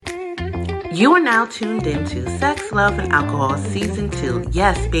You are now tuned into Sex, Love, and Alcohol Season 2.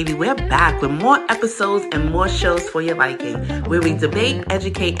 Yes, baby, we're back with more episodes and more shows for your liking, where we debate,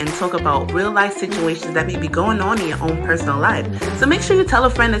 educate, and talk about real-life situations that may be going on in your own personal life. So make sure you tell a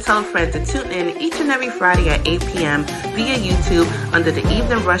friend to tune in each and every Friday at 8 p.m. via YouTube under the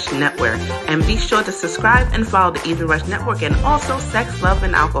Evening Rush Network. And be sure to subscribe and follow the Evening Rush Network and also Sex, Love,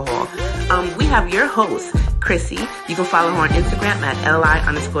 and Alcohol. We have your host, Chrissy. You can follow her on Instagram at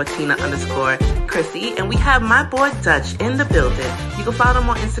li_Tina_Chrissy. And we have my boy Dutch in the building. You can follow him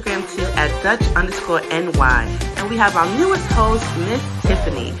on Instagram too at Dutch_NY. And we have our newest host, Miss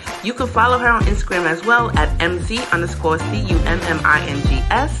Tiffany. You can follow her on Instagram as well at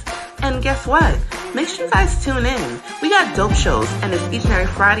MZ_CUMMINGS. And guess what? Make sure you guys tune in. We got dope shows, and it's each and every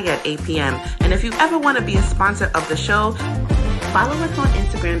Friday at 8 p.m. And if you ever want to be a sponsor of the show, follow us on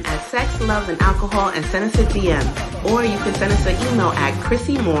Instagram at Sex, Love, and Alcohol and send us a DM. Or you can send us an email at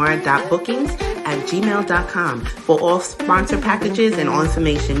chrissymore.bookings@gmail.com for all sponsor packages and all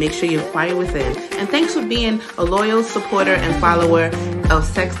information. Make sure you inquire within. And thanks for being a loyal supporter and follower of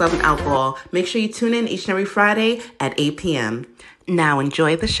Sex, Love, and Alcohol. Make sure you tune in each and every Friday at 8 p.m. Now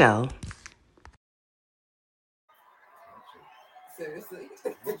enjoy the show. Seriously?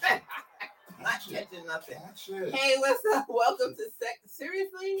 Not catching nothing. Hey, what's up? Welcome to Sex.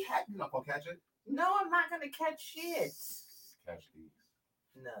 Seriously? You're not gonna catch it? No, I'm not gonna catch shit. Catch these.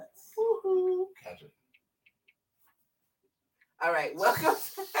 Nuts. Woohoo. Catch it. All right, welcome.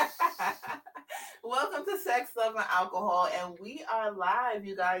 Welcome to Sex, Love, and Alcohol, and we are live,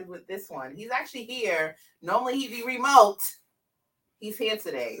 you guys, with this one. He's actually here. Normally he'd be remote. He's here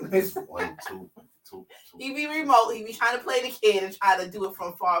today. 1, 2. He be remote. He be trying to play the kid and try to do it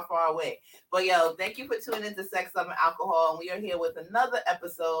from far, far away. But yo, thank you for tuning into Sex, Love, and Alcohol. And we are here with another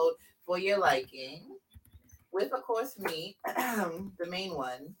episode for your liking. With, of course, me, the main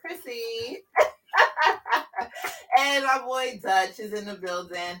one, Chrissy. And my boy Dutch is in the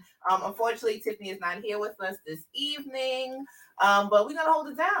building. Unfortunately, Tiffany is not here with us this evening. But we're gonna hold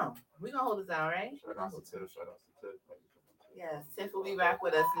it down. We're gonna hold it down, right? Shout out to Tiff. Yes, Tiff will be back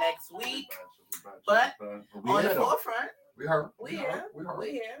with us next week. But on the forefront, we heard. We're here.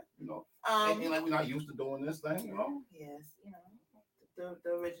 You know, ain't like we're not used to doing this thing, you know. Yes, you know,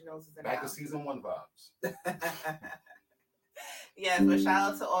 the originals is in back to house. season 1 vibes. Yes, but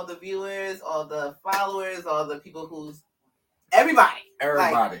shout out to all the viewers, all the followers, all the people who's everybody. And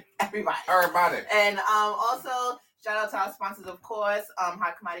also shout out to our sponsors, of course,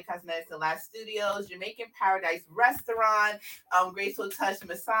 Hot Commodity Cosmetics and Last Studios, Jamaican Paradise Restaurant, Graceful Touch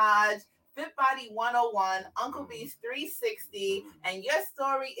Massage, Fit Body 101, Uncle B's 360, and your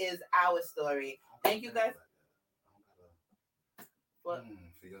story is our story. Thank you guys. What?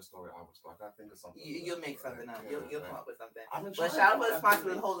 For your story, I gotta think of something. You'll make something up. You'll come up with something. But shout out to the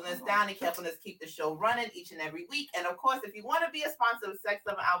sponsor for holding us down and helping us keep the show running each and every week. And of course, if you want to be a sponsor of Sex,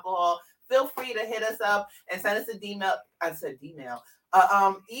 Love, and Alcohol, feel free to hit us up and send us an email.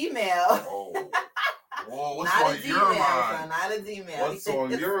 Email. Whoa, what's not on your mind? Not a Gmail. What's on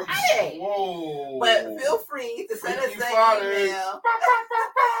your mind? Whoa. But feel free to send us an email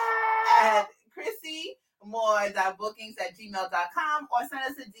at chrissymore.bookings@gmail.com or send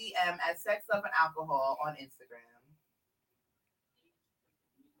us a DM at Sex, Love, and Alcohol on Instagram.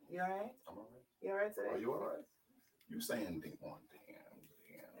 You all right? I'm all right. You all right today? Are you all right? You saying damn.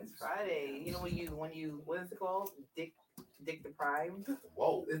 It's Friday. You know when you what is it called? Dick deprived.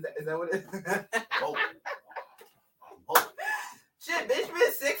 Whoa. Is that what it is? Whoa. Shit, bitch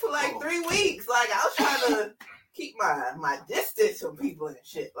been sick for like 3 weeks. Like I was trying to keep my distance from people and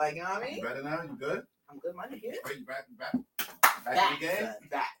shit. Like, you know what I mean? You better now? You good? I'm good, money good. Are you back in the game?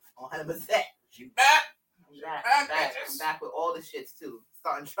 Back. 100%. She back. I'm back with all the shits too.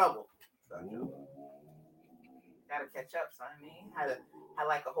 Starting trouble. Gotta catch up, son. I mean, had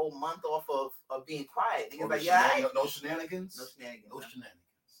like a whole month off of being quiet. Niggas like, yeah, no shenanigans. No shenanigans. Oh,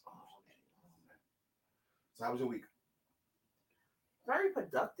 so how was your week? Very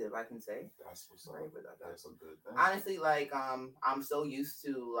productive, I can say. That's what's very productive. That's a good thing. Honestly, like I'm so used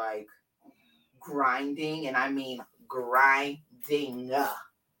to like grinding, and I mean grinding,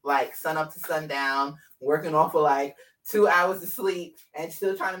 like sun up to sundown, working off of like 2 hours of sleep, and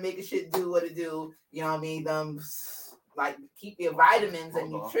still trying to make a shit do what it do. You know what I mean? Like keep your vitamins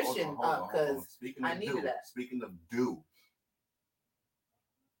and nutrition up because I needed that. Speaking of dew,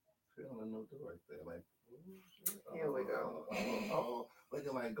 feeling no dew right there, like. Here we go.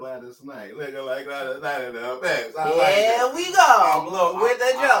 Looking like Gladys Knight. Looking like Gladys Knight in the face. Here we go. With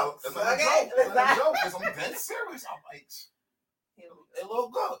the jokes. Okay? It's not a joke. I'm dead serious. I'm like, it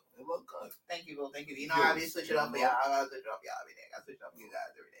look good. It look good. Thank you, bro. Thank you. You know, I be switch it up for y'all. I switch it up for y'all every day. I switch it up for you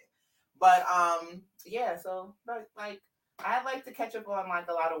guys every day. But yeah. So like I like to catch up on like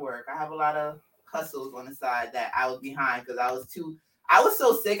a lot of work. I have a lot of hustles on the side that I was behind because I was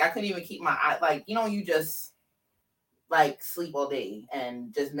so sick I couldn't even keep my eye. Like you just like sleep all day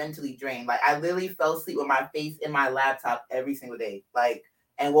and just mentally drained. Like I literally fell asleep with my face in my laptop every single day. Like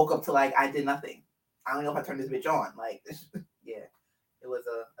and woke up to like I did nothing. I don't know if I turned this bitch on. Like yeah, it was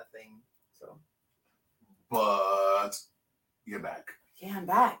a thing. So, but you're back. Yeah, I'm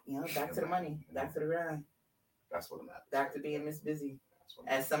back. Back to the money, back to the grind. That's what I'm at. Back to being Miss Busy.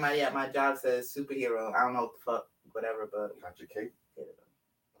 As somebody at my job says, superhero. I don't know what the fuck, whatever, but got your cape.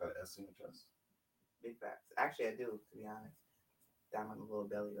 Got an S in your chest. Big facts. Actually, I do, to be honest. Down on the little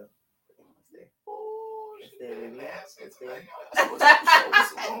belly though. It's there. Oh, it's there, baby. It's there.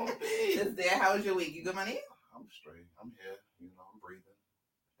 It's It's there. How was your week? You good, money? I'm straight. I'm here. I'm breathing.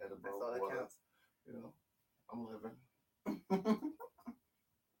 Head above That's all that water. counts. I'm living.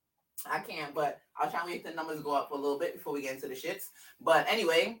 I can't, but I'll try and wait the numbers to go up for a little bit before we get into the shits. But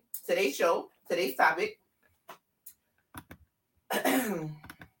anyway, today's topic.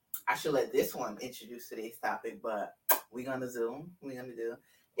 I should let this one introduce today's topic, but we're gonna zoom. We're gonna do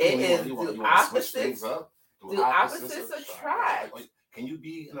it. Is do opposites attract? Like, can you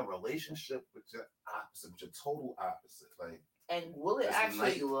be in a relationship with your opposite, with your total opposite? Like, and will it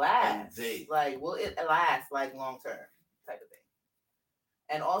actually last? Like, will it last like long term type of thing?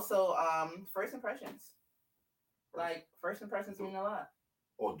 And also, first impressions. Like first impressions mean a lot.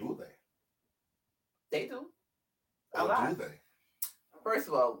 Or do they? They do. A lot. Do they? First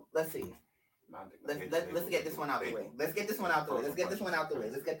of all, let's see. Let's get this one out the way. Let's get this one out the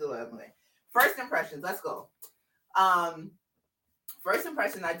way. First impressions. Let's go. First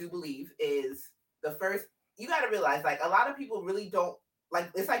impression, I do believe, is the first. You got to realize, like, a lot of people really don't like.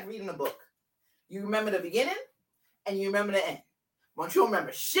 It's like reading a book. You remember the beginning, and you remember the end. But you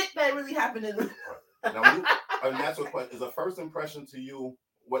remember shit that really happened in the. Now, that's what is a first impression to you.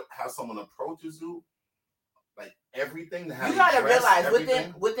 How someone approaches you. Like everything that you gotta realize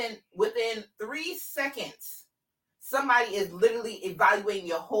within 3 seconds, somebody is literally evaluating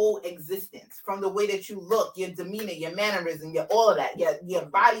your whole existence from the way that you look, your demeanor, your mannerism, all of that, your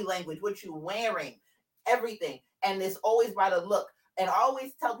body language, what you're wearing, everything. And it's always by the look. And I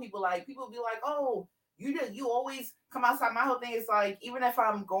always tell people, like, people be like, oh, you always come outside. My whole thing is like, even if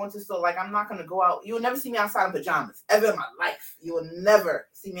I'm going to store, like, I'm not gonna go out. You will never see me outside in pajamas ever in my life. You will never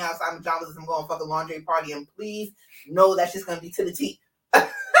see me outside in pajamas if I'm going to fucking laundry party. And please know that's just gonna be to the T. If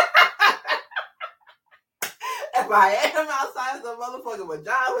I am outside in some motherfucking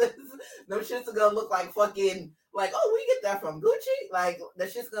pajamas, them shits are gonna look like fucking like, oh, where you get that from? Gucci? Like,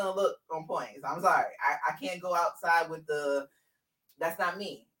 that shit's gonna look on point. So I'm sorry, I can't go outside with that's not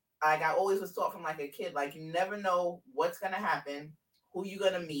me. Like, I always was taught from like a kid, like, you never know what's gonna happen, who you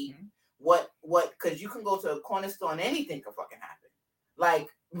gonna meet, what, because you can go to a corner store and anything can fucking happen. Like,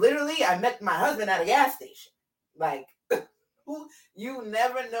 literally, I met my husband at a gas station. Like, you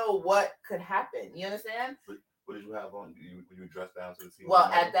never know what could happen. You understand? What did you have on? Were you dressed down to the team?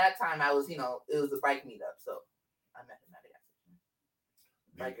 Well, at that time, I was, it was a bike meetup, so I met him at a gas station.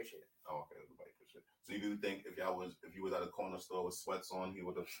 Biker shit. Oh, okay, it was a biker shit. So you do think if you was at a corner store with sweats on, he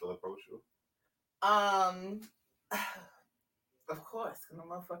would have still approached you? Of course, because I'm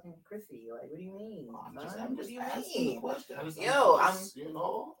motherfucking Chrissy. Like, what do you mean? I'm just asking the question.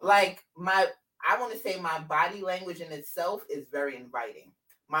 Like, I want to say my body language in itself is very inviting.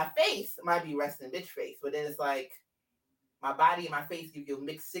 My face might be resting bitch face, but then it's like my body and my face give you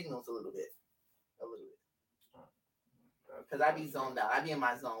mixed signals a little bit. Because I be zoned out. I be in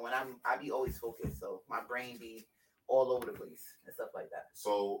my zone when I be always focused, so my brain be all over the place and stuff like that.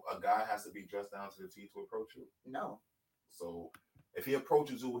 So a guy has to be dressed down to the T to approach you? No. So if he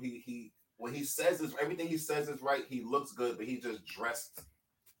approaches you, he when he says this, everything he says is right. He looks good, but he just dressed.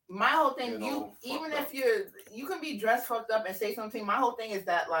 My whole thing, even if you can be dressed fucked up and say something. My whole thing is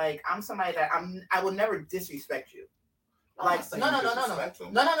that, like, I'm somebody that I will never disrespect you. Like, no,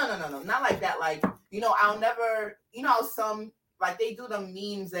 not like that. Like, I'll never, some, like, they do the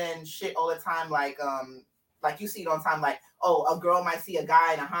memes and shit all the time. Like you see it on time. Like, oh, a girl might see a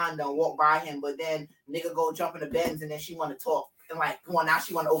guy in a Honda and walk by him, but then nigga go jump in the Benz and then she want to talk and like, well, now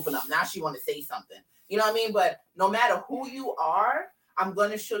she want to open up. Now she want to say something. You know what I mean? But no matter who you are, I'm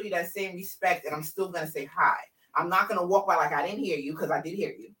going to show you that same respect and I'm still going to say hi. I'm not going to walk by like I didn't hear you, because I did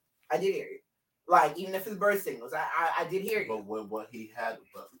hear you. Like, even if it's bird signals, I did hear you. But what he had,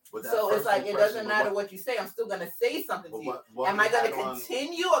 so it's like, it doesn't matter what you say. I'm still going to say something to you. Am I going to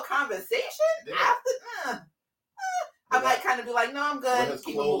continue a conversation after? I might kind of be like, no, I'm good. With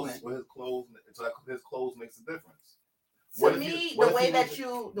his clothes makes a difference. To me, the way that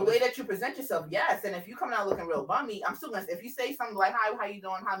you present yourself, yes. And if you come out looking real bummy, I'm still gonna. If you say something like "Hi, how you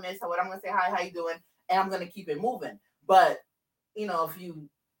doing? Hi, miss." What I'm gonna say, "Hi, how you doing?" And I'm gonna keep it moving. But if you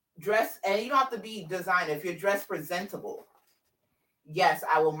dress, and you don't have to be designer. If you're dressed presentable, yes,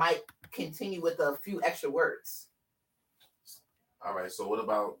 I might continue with a few extra words. All right. So what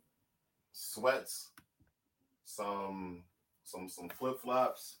about sweats, some flip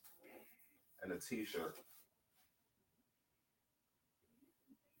flops, and a t-shirt?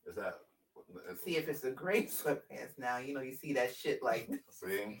 Is that? See if it's the gray sweatpants. Now you see that shit like.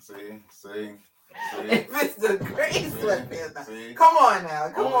 See. If it's the gray sweatpants, come on now.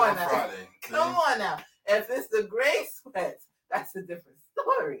 Come on now. If it's the gray sweats, that's a different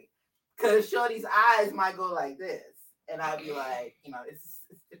story. Cause Shorty's eyes might go like this, and I'd be like, it's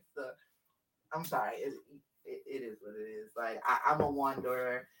the. I'm sorry. It is what it is. Like I'm a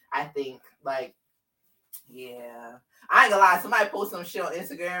wanderer. I think like. Yeah, I ain't gonna lie. Somebody posted some shit on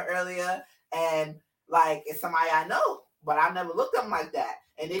Instagram earlier, and like it's somebody I know, but I never looked at them like that.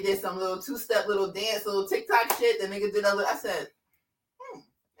 And they did some little 2-step little dance, little TikTok shit. The nigga did I said,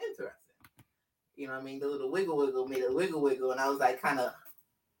 interesting. You know what I mean? The little wiggle made a wiggle, and I was like, kind of.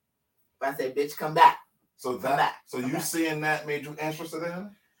 I said, bitch, come back. So seeing that made you interested in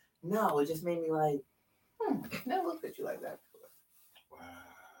him? No, it just made me like, never looked at you like that.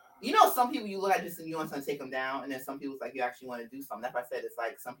 Some people you look at just and you want to take them down, and then some people's like you actually want to do something. That's why I said it's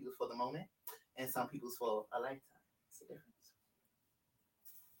like some people's for the moment, and some people's for a lifetime. It's the difference.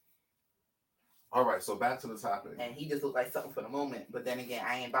 All right, so back to the topic. And he just looked like something for the moment, but then again,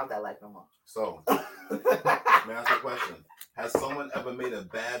 I ain't about that life no more. So, may I ask you a question? Has someone ever made a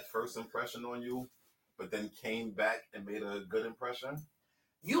bad first impression on you, but then came back and made a good impression?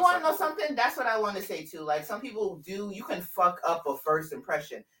 You want to know something? That's what I want to say too. Like some people do, you can fuck up a first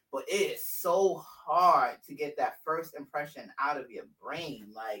impression, but it is so hard to get that first impression out of your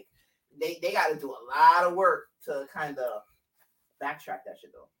brain. Like they got to do a lot of work to kind of backtrack that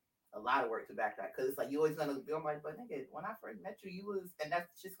shit though. A lot of work to backtrack because it's like you always gonna be like, but nigga, when I first met you, you was, and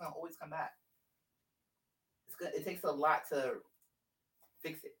that's just gonna always come back. It's good. It takes a lot to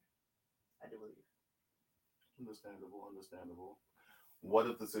fix it. I do believe. Understandable. What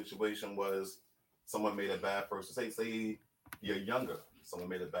if the situation was someone made a bad first? Say you're younger. Someone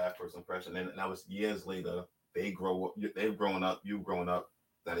made a bad first impression, and that was years later. They've grown up. You've grown up.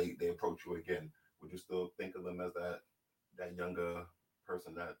 That they approach you again. Would you still think of them as that younger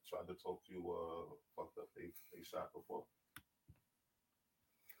person that tried to talk to you fucked up they shot before?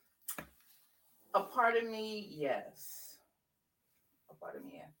 A part of me, yes. A part of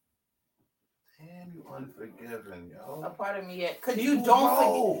me, yeah. Damn, you unforgiving, yo. A part of me, yeah. Cause you don't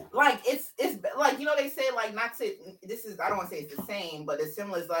forget. Like it's like they say like not to. This is I don't want to say it's the same, but it's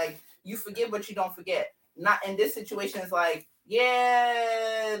similar. It's like you forget, but you don't forget. Not in this situation. It's like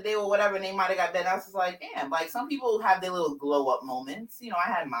yeah, they were whatever, and they might have got that. I was just like, damn. Like some people have their little glow up moments.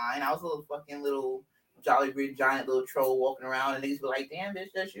 I had mine. I was a little fucking little Jolly Green giant little troll walking around, and niggas were like, damn,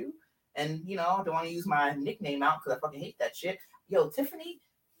 bitch, that's you. And I don't want to use my nickname out because I fucking hate that shit. Yo, Tiffany.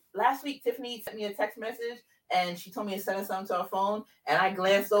 Last week, Tiffany sent me a text message and she told me to send something to her phone. And I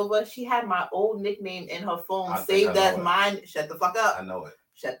glanced over. She had my old nickname in her phone saved as mine. Shut the fuck up. I know it.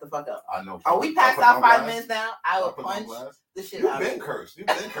 Shut the fuck up. I know. Are we past our 5 minutes now? I will punch the shit out of you. You've been cursed. You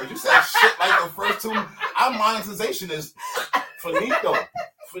said shit like the first two. Our monetization is finito.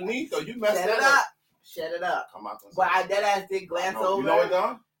 You messed that up. Shut it up. But I deadass did glance over. You know what,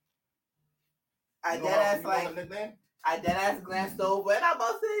 Don? I deadass like. Nickname? I deadass glanced over and I'm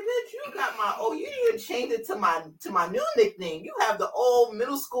about to say, bitch, you got you didn't change it to my new nickname. You have the old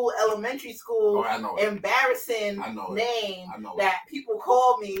middle school, elementary school embarrassing name that people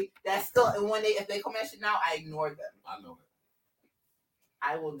call me. That's still, and if they come at shit now, I ignore them. I know it.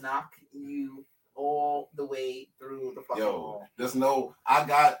 I will knock you all the way through the fucking wall. Just know I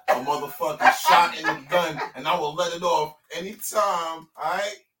got a motherfucking shot in the gun and I will let it off anytime. All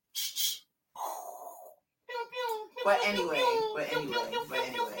right. But anyway. All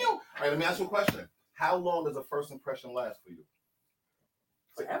right, let me ask you a question. How long does a first impression last for you?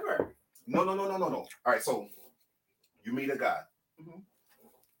 Forever. No. All right, so you meet a guy. Mm-hmm.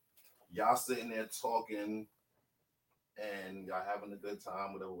 Y'all sitting there talking and y'all having a good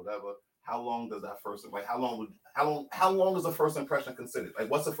time, whatever. How long does that first how long is the first impression considered?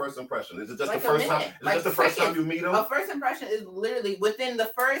 Like what's the first impression? Is it just like the first time? Is it just the first time you meet them? A first impression is literally within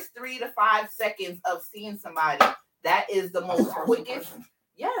the first 3 to 5 seconds of seeing somebody. That is the most quickest.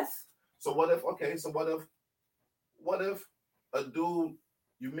 Yes. So what if a dude,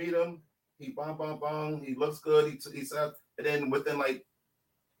 you meet him, he bang, he looks good, he said, and then within like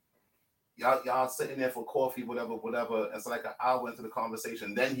y'all sitting there for coffee, whatever. It's like an hour into the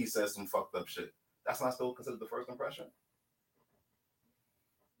conversation. Then he says some fucked up shit. That's not still considered the first impression.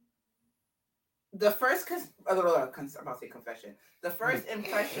 The first, I'm about to say confession. The first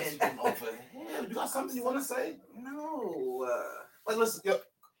impression. You got something you want to say? No. Like, listen,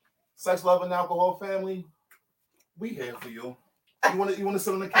 Sex, Love, and Alcohol family, we here for you. You want to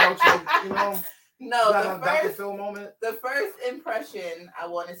sit on the couch, like, you know? No, the first impression I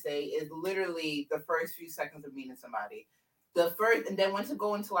want to say is literally the first few seconds of meeting somebody. And then once you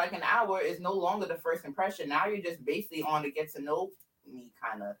go into like an hour, is no longer the first impression. Now you're just basically on to get to know me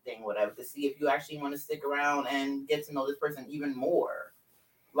kind of thing, whatever, to see if you actually want to stick around and get to know this person even more.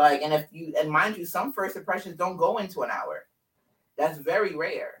 Like, and mind you, some first impressions don't go into an hour. That's very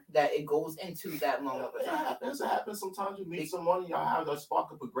rare that it goes into that long of a time. It happens sometimes. You meet someone, y'all have to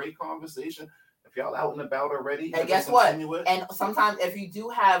spark up a great conversation. If y'all out and about already, and guess what? And sometimes if you do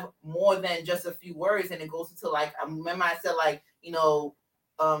have more than just a few words, and it goes into like, I remember I said like, you know,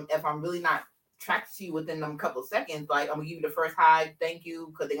 if I'm really not attracted to you within them couple of seconds, like I'm gonna give you the first hi, thank you,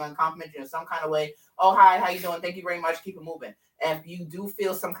 because they're gonna compliment you in some kind of way. Oh, hi, how you doing? Thank you very much. Keep it moving. And if you do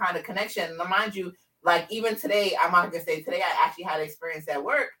feel some kind of connection, now mind you, like even today, I'm not gonna say today, I actually had an experience at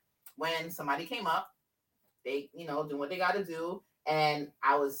work when somebody came up, they, you know, doing what they got to do, and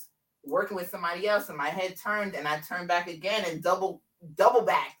I was working with somebody else, and my head turned, and I turned back again and double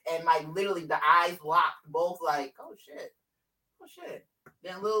back, and like literally the eyes locked, both like, oh shit.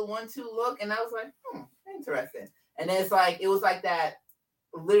 Then a little 1-2 look, and I was like, interesting. And then it's like, it was like that.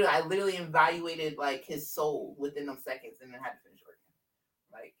 I literally evaluated like his soul within them seconds, and then had to finish working.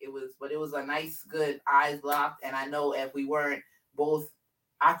 Like it was a nice, good eyes locked, and I know if we weren't both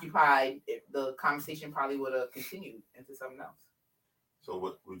occupied, the conversation probably would have continued into something else. So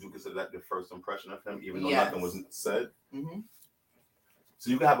what would you consider that the first impression of him, even though nothing was said? Mm-hmm. So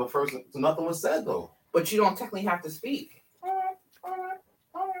you can have a first, so nothing was said though. But you don't technically have to speak.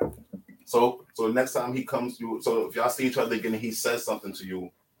 So next time he comes to you, so if y'all see each other again and he says something to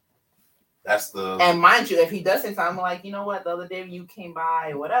you, that's the... And mind you, if he does say something like, you know what, the other day you came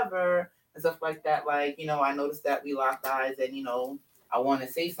by or whatever, and stuff like that, like, you know, I noticed that we locked eyes and, you know, I want to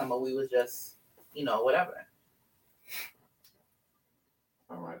say something, but we was just, you know, whatever.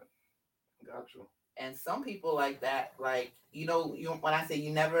 All right. Got you. And some people like that, like, you know, when I say we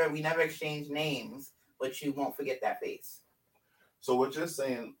never exchange names, but you won't forget that face. So what you're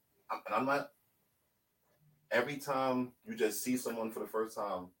saying, and I'm not, every time you just see someone for the first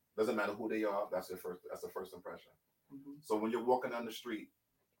time, doesn't matter who they are, that's the first impression. Mm-hmm. So when you're walking down the street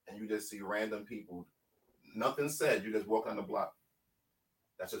and you just see random people, nothing said, you just walk on the block.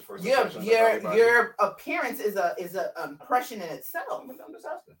 That's his first impression. Your appearance is a impression in itself. I'm just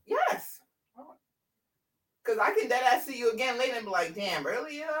asking. Yes. Because I can dead ass see you again later and be like, damn,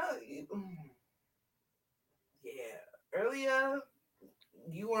 earlier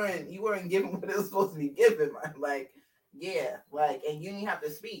you weren't giving what it was supposed to be given, man. Like, yeah, like, and you didn't have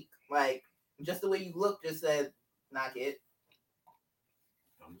to speak. Like, just the way you look just said, knock it.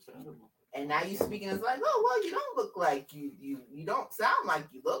 Understandable. And now you speaking is like, oh well, you don't look like you don't sound like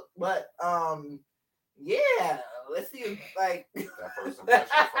you look, but yeah, let's see if like that first impression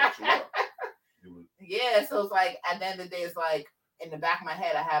fucked you up. Yeah, so it's like at the end of the day, it's like in the back of my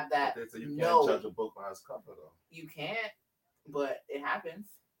head, I have that. So you can't judge a book by its cover, though. You can't, but it happens.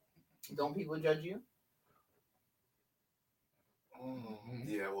 Don't people judge you? Mm-hmm.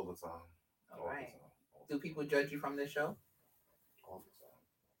 Yeah, all the time. All right. Do people judge you from this show? All the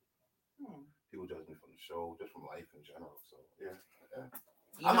time. People judge me from the show, just from life in general. So yeah.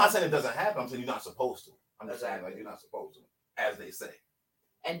 I'm not saying it doesn't happen. I'm saying you're not supposed to. I'm just saying like you're not supposed to, as they say.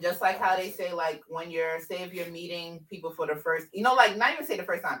 And just like how they say, like when if you're meeting people for the first, you know, like not even say the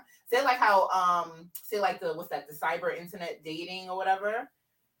first time. Say like how say like the cyber internet dating or whatever.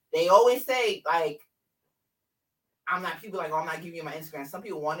 They always say like, I'm not giving you my Instagram. Some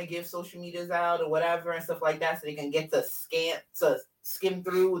people want to give social medias out or whatever and stuff like that, so they can get to skim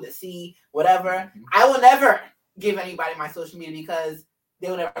through to see whatever. Mm-hmm. I will never give anybody my social media because they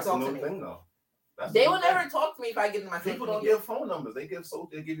will never talk to me. They will never talk to me if I give them my social media. People don't give phone numbers. They give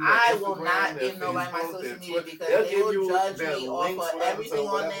you. I will not give nobody my social media because they will judge me off of everything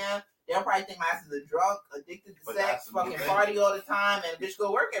on there. They'll probably think my ass is a drunk, addicted to sex, fucking party all the time, and bitch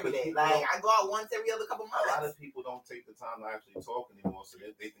go work every day. Like I go out once every other couple months. A lot of people don't take the time to actually talk anymore, so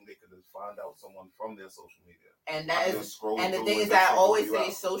they think they could just find out someone from their social media. And the thing is that I always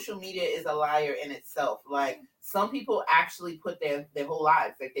say social media is a liar in itself. Like some people actually put their whole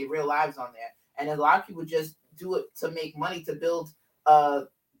lives, like their real lives on there. And a lot of people just do it to make money, to build a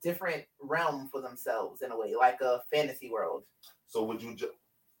different realm for themselves in a way, like a fantasy world. So would you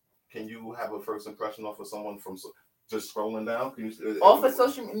can you have a first impression off of someone from just scrolling down? Can you off of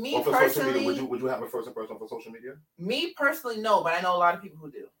social media? Me personally, social media, would you have a first impression off of social media? Me personally, no, but I know a lot of people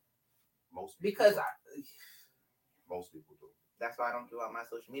who do. Most people because most people do. That's why I don't do out my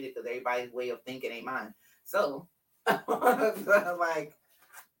social media, because everybody's way of thinking ain't mine. So, like,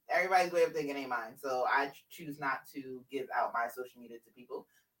 everybody's way of thinking ain't mine. So I choose not to give out my social media to people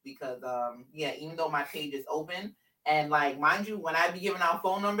because, yeah, even though my page is open, and like, mind you, when I be giving out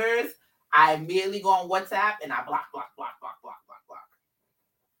phone numbers, I immediately go on WhatsApp and I block.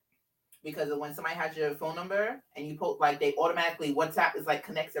 Because when somebody has your phone number and you post, like, they automatically, WhatsApp is like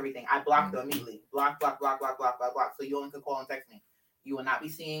connects everything. I block them immediately. Block. So you only can call and text me. You will not be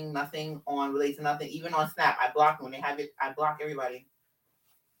seeing nothing on related to nothing. Even on Snap, I block them. When they have it, I block everybody.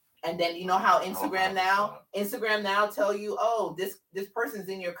 And then you know how Instagram now tell you, oh, this person's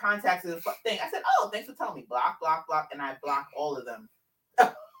in your contacts as a thing. I said, oh, thanks for telling me. Block, and I block all of them.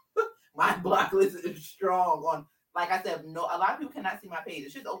 My block list is strong on. Like I said, no, a lot of people cannot see my page.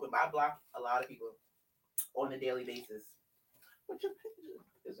 It's just open, but I block a lot of people on a daily basis. What's your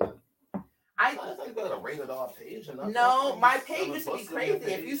page? I got a rated R page. No, my page used to be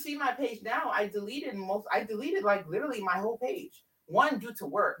crazy. If you see my page now, I deleted like literally my whole page. One, due to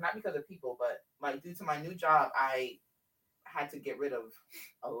work, not because of people, but like due to my new job, I had to get rid of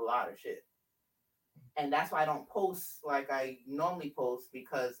a lot of shit. And that's why I don't post like I normally post,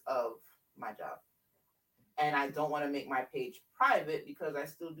 because of my job. And I don't want to make my page private because I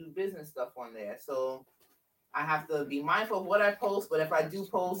still do business stuff on there. So I have to be mindful of what I post. But if I do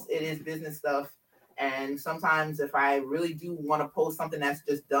post, it is business stuff. And sometimes if I really do want to post something that's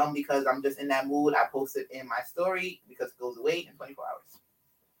just dumb because I'm just in that mood, I post it in my story because it goes away in 24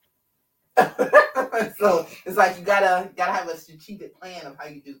 hours. So it's like you gotta have a strategic plan of how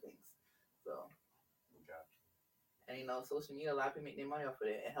you do things. So, and you know, social media, a lot of people make their money off of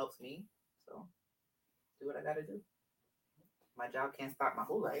it. It helps me. So do what I gotta do. My job can't stop my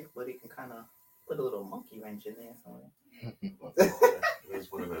whole life, but it can kind of put a little monkey wrench in there somewhere.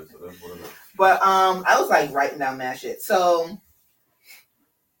 That's what it is. But I was like writing down that shit. So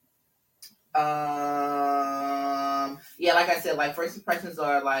yeah, like I said, like first impressions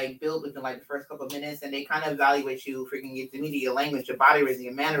are like built within like the first couple of minutes, and they kind of evaluate you, freaking your demeanor, your language, your body rhythm,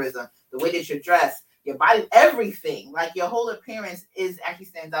 your mannerism, the way that you're dressed, your body, everything. Like your whole appearance is actually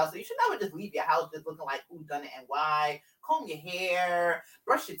stands out. So you should never just leave your house just looking like who done it and why. Comb your hair,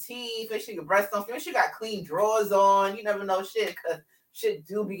 brush your teeth, make sure your breasts don't. Make sure you got clean drawers on. You never know shit, because shit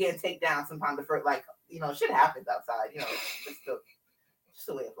do be getting taken down sometimes. The first, like, you know, shit happens outside. You know, just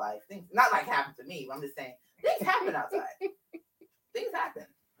the way of life. Things not like happen to me, but I'm just saying things happen outside. Things happen.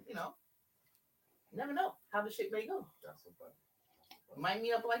 You know, you never know how the shit may go. That's so funny. Might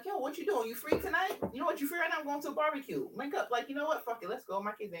meet up like, yo, what you doing? You free tonight? You know what, you free right now? I'm going to a barbecue. Link up, like, you know what? Fuck it, let's go.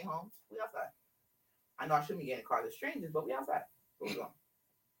 My kids ain't home. We outside. I know I shouldn't be getting cars with strangers, but we outside. Where we going?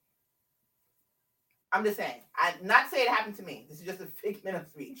 I'm just saying. I not say it happened to me. This is just a figment of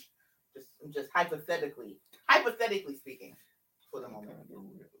speech. Just hypothetically speaking, for the moment.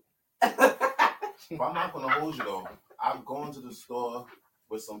 But I'm not gonna hold you though. I've gone to the store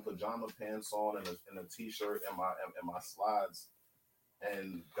with some pajama pants on and a t-shirt and my slides,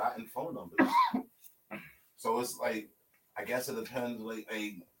 and gotten phone numbers. So it's like, I guess it depends, like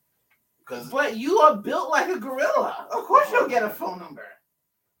But you are built like a gorilla. Of course you'll get a phone number.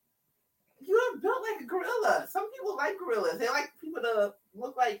 You are built like a gorilla. Some people like gorillas. They like people to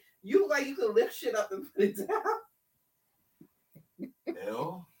look like you can lift shit up and put it down.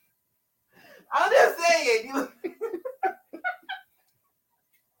 Ew. I'm just saying.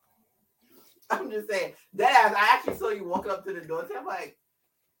 I'm just saying. That I actually saw you walking up to the door. So I'm like,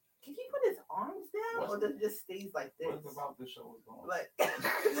 can he put his arms down, or does it just stays like this? What about this show is going? Like,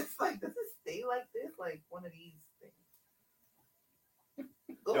 it's like, does it stay like this? Like one of these things.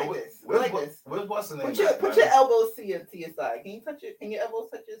 Go like this. Go like this. What's the name? Put your elbows to your side. Can you touch it? Can your elbows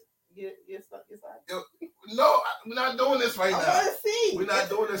touch your side? No, we're not doing this right now. I want to see. We're not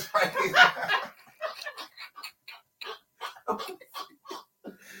doing this right now.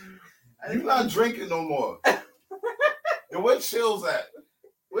 You're not drinking no more. And where Chills at?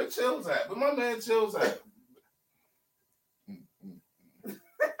 Where Chills at? Where my man Chills at?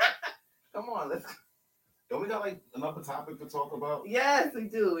 Come on, let's. Don't we got like another topic to talk about? Yes, we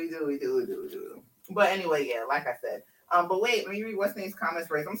do. But anyway, yeah, like I said. But wait, let me read what's name's comments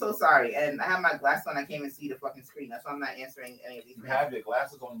first. I'm so sorry, and I have my glasses on. I can't even see the fucking screen. That's why I'm not answering any of these. You have your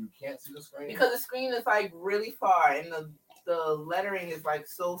glasses on. You can't see the screen because the screen is like really far, and the lettering is like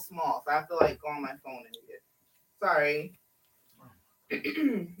so small. So I have to like go on my phone and read it. Sorry.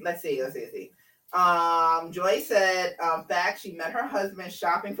 Let's see. Joy said, fact, she met her husband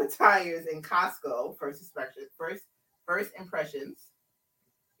shopping for tires in Costco. First impressions.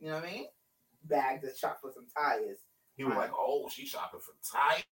 You know what I mean? Bag to shop for some tires. He was like, "Oh, she shopping for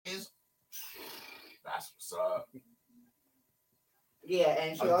tires. That's what's up." Yeah,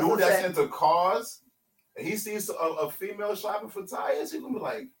 and she a also dude that's said, into cars, and he sees a female shopping for tires, he's gonna be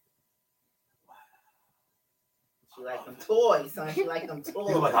like, she like them toys, son. She like them toys.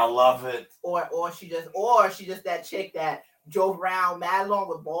 he's like, I love it. Or she just that chick that drove around mad long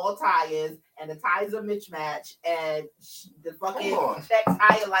with bald tires and the tires are mismatched and the fucking check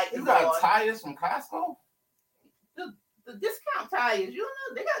tire light is You got on. tires from Costco? The discount tires, you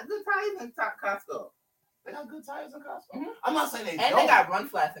know, they got good tires in Costco. They got good tires in Costco. Mm-hmm. I'm not saying they don't. And they got run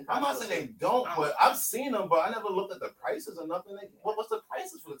flats in Costco. I'm not saying they don't, but I've seen them, but I never looked at the prices or nothing. What's the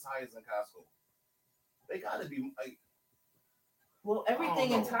prices for the tires in Costco? They gotta be like. Well,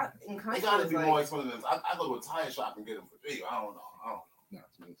 everything in Costco. They gotta be more expensive. I go to a tire shop and get them for free. I don't know.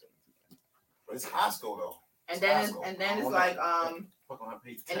 But it's Costco though. And then it's like and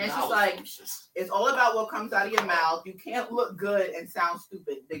it's just like it's all about what comes out of your mouth. You can't look good and sound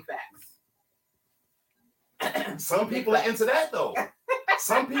stupid. Big facts. Some people are into that though.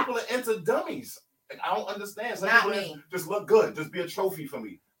 Some people are into dummies. Like, I don't understand. Some people just look good. Just be a trophy for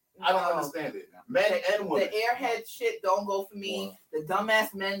me. I don't understand it. Men and women. The airhead shit don't go for me. The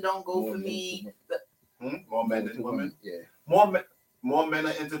dumbass men don't go for me. More men than women. Yeah. More men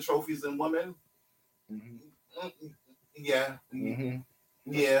are into trophies than women. Mm-hmm. Yeah. Mm-hmm.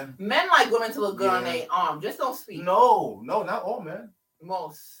 Yeah. Men like women to look good on their arm. Just don't speak. No, not all men.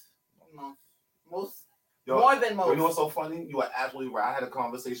 Most. Yo, more than most. You know what's so funny? You are absolutely right. I had a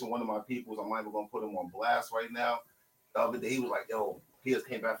conversation with one of my peoples. I'm not even gonna put him on blast right now. The other day he was like, "Yo, he just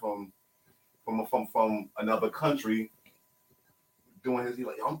came back from another country doing his. He's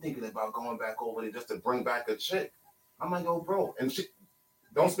like, yo, I'm thinking about going back over there just to bring back a chick." I'm like, "Yo, bro," and she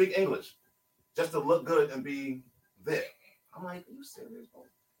don't speak English, just to look good and be there. I'm like, "Are you serious, bro?"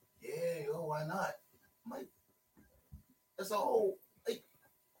 Yeah, yo, why not? I'm like, it's a whole like,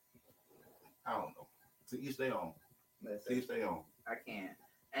 I don't know. To each their own. To each their own. I can't.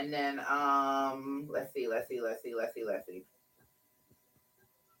 And then let's see.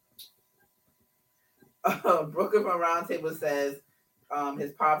 Brooker from Roundtable says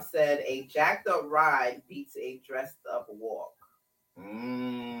his pop said a jacked up ride beats a dressed up walk.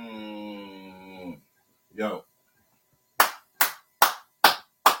 Yo.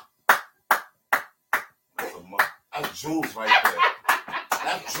 That's Jules right there.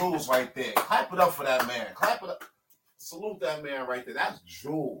 That's Jules right there. Clap it up for that man. Clap it up. Salute that man right there. That's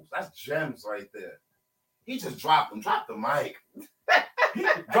Jules. That's gems right there. He just dropped him. Drop the mic. He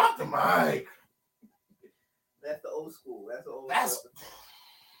dropped the mic. That's the old school. That's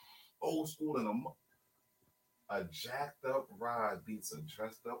old school and a jacked up ride beats a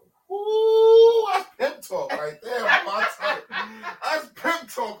dressed up. Ooh, that's pimp talk right there. That's pimp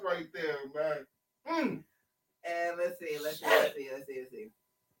talk right there, man. And let's see.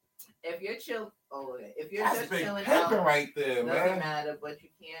 If you're chill, if you're that's just chilling out, right there, doesn't man. matter. But you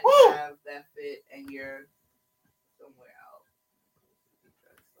can't have that fit, and you're somewhere out.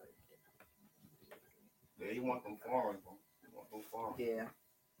 Yeah, you want them foreign, bro. You want them foreign.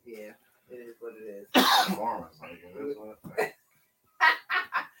 Yeah, it is what it is. Foreign, like,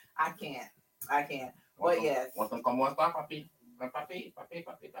 I can't. But yes. Want them come on, papi. Papi.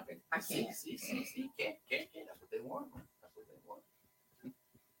 I can't. See. Can't. That's what they want, man. That's what they want.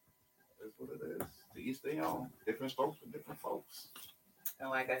 That's what it is. To each their own. Different strokes for different folks. And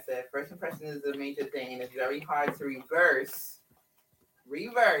like I said, first impression is a major thing, and it's very hard to reverse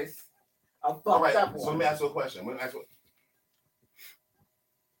a fucked up one. So let me ask you a question.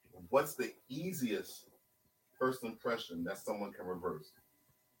 What's the easiest first impression that someone can reverse?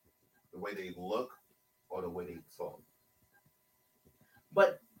 The way they look or the way they talk?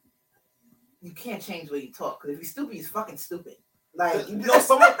 But you can't change the way you talk, because if you're stupid, you're fucking stupid. Like,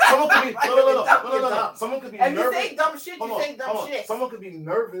 someone could be no. Someone could be nervous. If you say dumb shit, you say dumb shit. Someone could be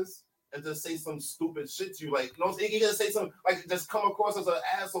nervous and just say some stupid shit to you. Like, you know, he can say something like just come across as an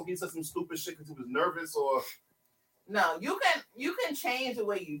asshole. He said some stupid shit because he was nervous or. No, you can change the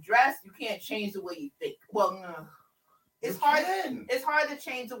way you dress. You can't change the way you think. Well, no. It's hard to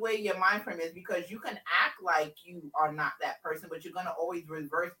change the way your mind frame is, because you can act like you are not that person, but you're gonna always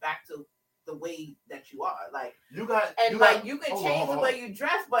reverse back to the way that you are. Like you can change the way you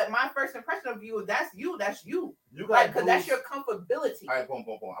dress, but my first impression of you, that's you. You got because that's your comfortability. All right, boom.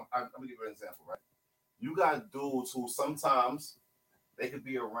 I'm gonna give you an example, right? You got dudes who sometimes they could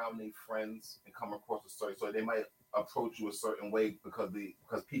be around their friends and come across a certain, so they might approach you a certain way because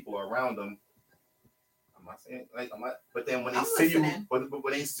people are around them. I'm not saying like but then when they I'm see listening. you, but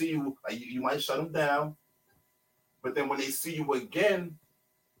when they see you, like you might shut them down. But then when they see you again,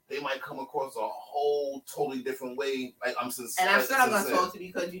 they might come across a whole totally different way. Like I'm sincere. And I'm still not gonna talk to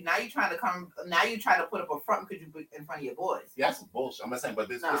you because you trying to put up a front because you in front of your boys. Yeah, that's some bullshit. I'm not saying, but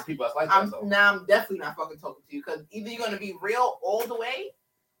there's people that's like that. Though. Now I'm definitely not fucking talking to you because either you're gonna be real all the way,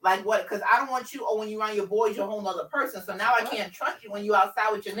 like what? Because I don't want you. Or when you around your boys, you're a whole nother person. So now I can't trust you when you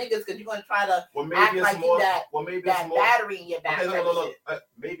outside with your niggas because you're gonna try to act like you that battery in your back. Okay, no.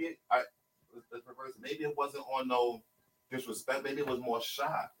 Maybe let's reverse it. Maybe it wasn't on no disrespect. Maybe it was more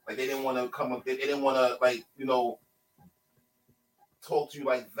shy. Like they didn't want to come up. They didn't want to talk to you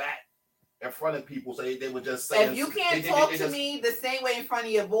like that in front of people. So they would just say. If you can't talk to me the same way in front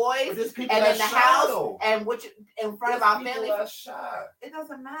of your boys and in the shy, house though. and in front of our family, shy. It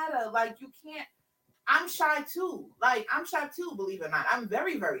doesn't matter. Like you can't. I'm shy too. Like I'm shy too. Believe it or not, I'm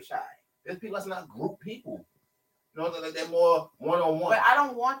very, very shy. There's people that's not group people. You know, they're more one-on-one. But I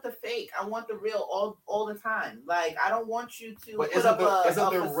don't want the fake. I want the real all the time. Like I don't want you to put up a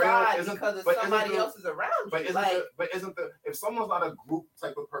facade because somebody else is around you. But if someone's not a group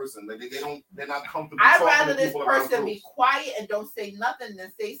type of person, they're not comfortable. I'd rather this person be quiet and don't say nothing than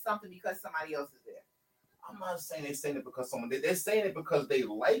say something because somebody else is there. I'm not saying they're saying it because they're saying it because they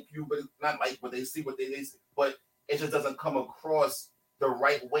like you, but it's not like what they see, what they see. But it just doesn't come across the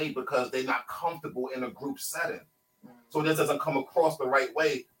right way because they're not comfortable in a group setting. So this doesn't come across the right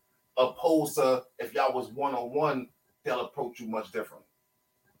way, opposed to if y'all was one-on-one, they'll approach you much different.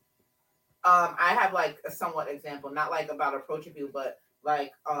 I have like a somewhat example, not like about approaching people, but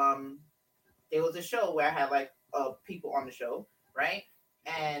like there was a show where I had like people on the show, right?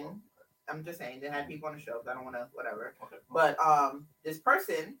 And I'm just saying they had people on the show. I don't want to whatever. Okay. But this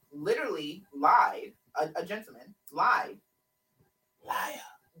person literally lied. A gentleman lied. Liar.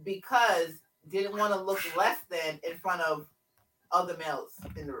 Because didn't want to look less than in front of other males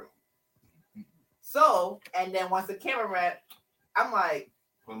in the room. So, and then once the camera ran, I'm like,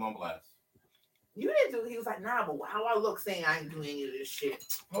 put him on blast. You didn't do. He was like, nah, but how I look saying I ain't doing any of this shit.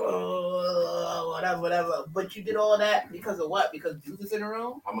 Oh, whatever. But you did all that because of what? Because dudes is in the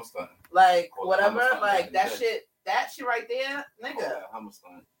room. I'm a stunt. Like whatever. Like that shit. That shit right there, nigga. I'm a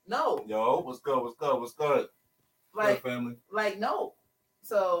stunt. No. Yo, what's good? Like family. Like no.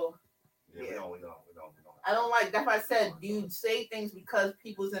 So. Yeah, we don't. I don't like. That's why I said you say things because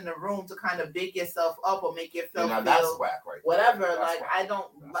people's in the room to kind of big yourself up or make yourself feel that's whack, right? Whatever. That's like whack. I don't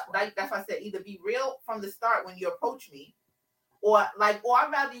like. That's why I said either be real from the start when you approach me, or I'd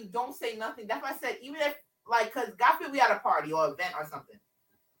rather you don't say nothing. That's why I said even if because God forbid we at a party or event or something,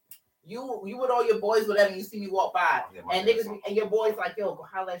 you with all your boys whatever, and you see me walk by and niggas and your boys like yo go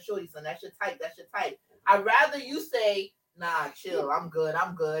holler at shorty son that shit tight. I'd rather you say nah chill I'm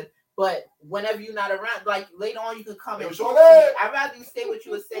good. But whenever you're not around, like later on, you can come and talk to me. I'd rather you stay what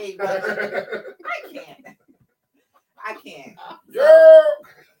you would say. But I can't. Yeah.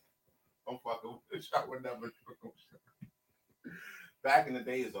 I'm fucking with you. I would never. Back in the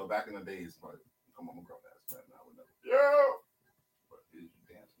days, but come on, I'm grown ass man. I would never. Yeah. But you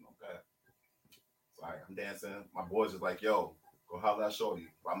dancing, okay? So I'm dancing. My boys is like, yo, go holler at shorty.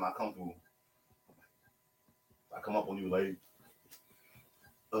 But I'm not comfortable. I come up on you late.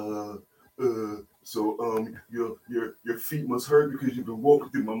 So your feet must hurt because you've been walking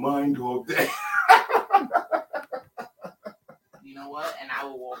through my mind all day. You know what? And I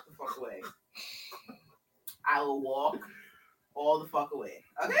will walk the fuck away. I will walk all the fuck away.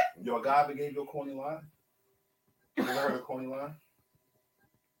 Okay? Your guy ever gave you a corny line? You ever heard a corny line?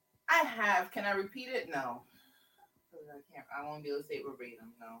 I have. Can I repeat it? No. I can't. I won't be able to say it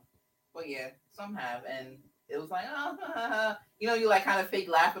verbatim. No. But yeah, some have, and it was like, you like kind of fake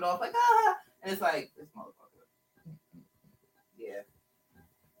laugh it off, like, and it's like, this motherfucker.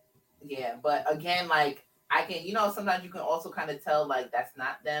 Yeah. But again, like, I can, sometimes you can also kind of tell, like, that's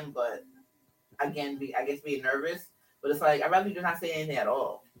not them, but again, being nervous. But it's like, I'd rather you just not say anything at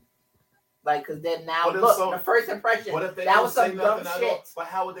all. Like, because then now, look, the first impression, that was some dumb shit. But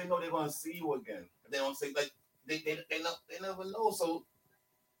how would they know they're going to see you again? They don't say, like, they never know, so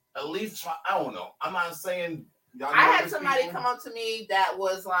at least try. I don't know. I'm not saying. I had somebody come up to me that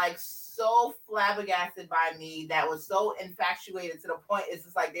was like so flabbergasted by me, that was so infatuated to the point it's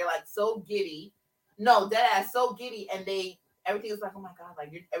just like they're like so giddy. No, deadass so giddy, and everything is like, oh my god,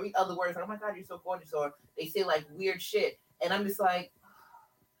 like every other word is like, oh my god, you're so gorgeous, or they say like weird shit, and I'm just like,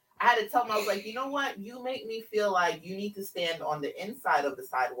 I had to tell them, I was like, you know what? You make me feel like you need to stand on the inside of the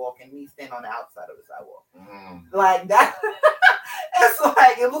sidewalk and me stand on the outside of the sidewalk. Like that. It's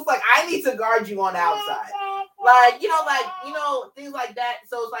like, it looks like I need to guard you on the outside. Like, things like that.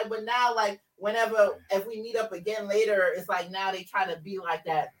 So it's like, but now, like, if we meet up again later, it's like now they try to be like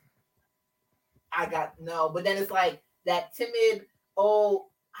that. But then it's like that timid old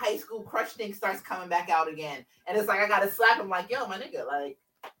high school crush thing starts coming back out again. And it's like, I got to slap him like, yo, my nigga, like,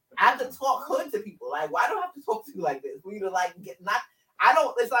 I have to talk hood to people. Like, why do I have to talk to you like this? For you to like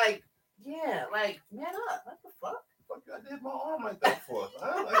it's like, yeah, like, man up. What the fuck? Fuck, I did my arm like that for us.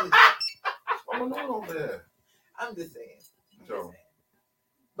 What's going on over there? I'm just saying. Joe.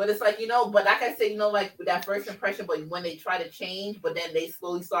 But it's like, but like I said, like with that first impression, but when they try to change, but then they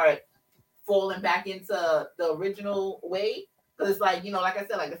slowly start falling back into the original way. Because it's like, like I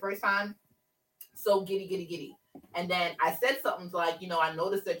said, like the first time, so giddy. And then I said something like, I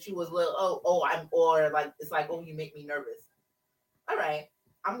noticed that you was a little, it's like, oh, you make me nervous. All right.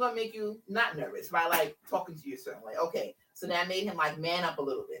 I'm going to make you not nervous by like talking to you certain way. Okay. So that made him like man up a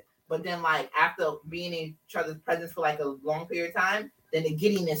little bit. But then like after being in each other's presence for like a long period of time, then the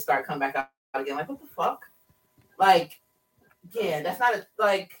giddiness start coming back out again. Like, what the fuck? Like, yeah, that's not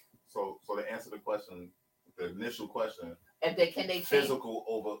like. So to answer the question, the initial question, can they change?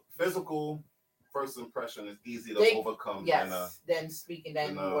 Physical first impression is easy to overcome. Yes, than speaking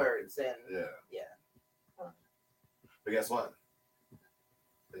words and yeah. But guess what?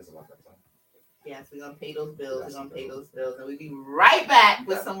 Things about that time. Yes, we're gonna pay those bills. And we'll be right back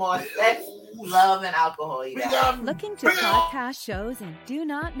with some more sex, love, and alcohol. Looking to podcast shows and do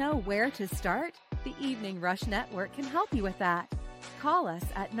not know where to start? The Evening Rush Network can help you with that. Call us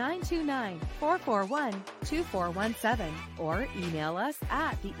at 929-441-2417 or email us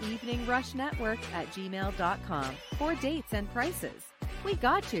at theeveningrushnetwork@gmail.com for dates and prices. We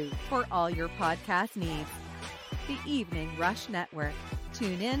got you for all your podcast needs. The Evening Rush Network.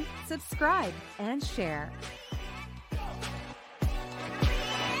 Tune in, subscribe, and share.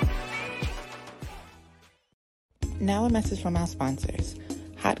 Now a message from our sponsors.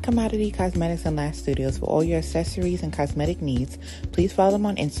 Hot Commodity Cosmetics and Lash Studios for all your accessories and cosmetic needs. Please follow them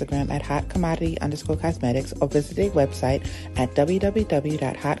on Instagram at hotcommodity_cosmetics or visit their website at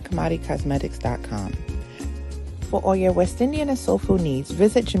www.hotcommoditykosmetics.com. For all your West Indian and soul food needs,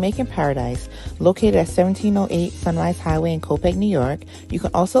 visit Jamaican Paradise, located at 1708 Sunrise Highway in Copiague, New York. You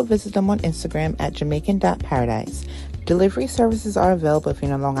can also visit them on Instagram at jamaican.paradise. Delivery services are available if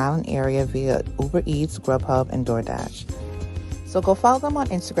you're in the Long Island area via Uber Eats, Grubhub, and DoorDash. So go follow them on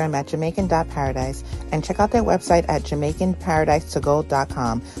Instagram at jamaican.paradise and check out their website at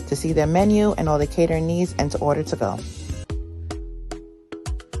jamaicanparadisetogo.com to see their menu and all the catering needs and to order to go.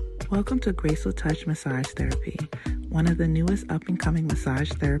 Welcome to Graceful Touch Massage Therapy, one of the newest up-and-coming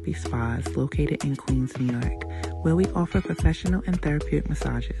massage therapy spas located in Queens, New York, where we offer professional and therapeutic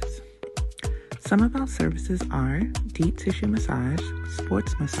massages. Some of our services are deep tissue massage,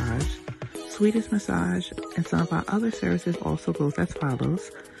 sports massage, Swedish massage, and some of our other services also goes as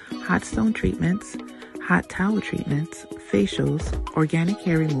follows: hot stone treatments, hot towel treatments, facials, organic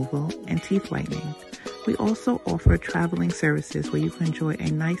hair removal, and teeth whitening. We also offer traveling services where you can enjoy a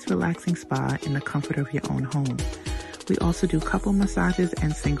nice relaxing spa in the comfort of your own home. We also do couple massages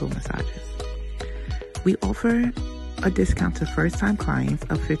and single massages. We offer a discount to first-time clients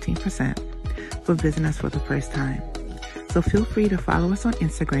of 15% for visiting us for the first time. So feel free to follow us on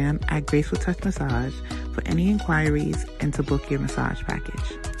Instagram at Graceful Touch Massage for any inquiries and to book your massage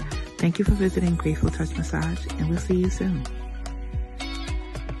package. Thank you for visiting Graceful Touch Massage, and we'll see you soon.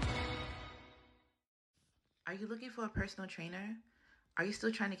 Are you looking for a personal trainer? Are you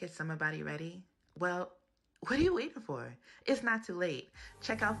still trying to get summer body ready? Well, what are you waiting for? It's not too late.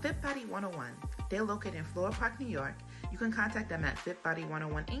 Check out Fit Body 101. They're located in Floral Park, New York. You can contact them at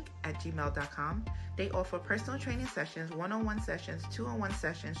fitbody101inc@gmail.com. They offer personal training sessions, one-on-one sessions, two-on-one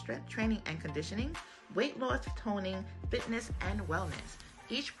sessions, strength training and conditioning, weight loss, toning, fitness, and wellness.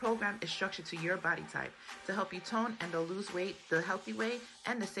 Each program is structured to your body type to help you tone and to lose weight the healthy way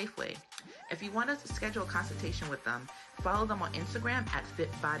and the safe way. If you want to schedule a consultation with them, follow them on Instagram at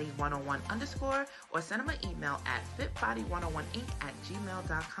fitbody101_ or send them an email at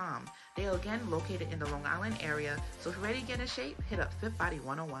fitbody101inc@gmail.com. They are again located in the Long Island area, so if you're ready to get in shape, hit up Fitbody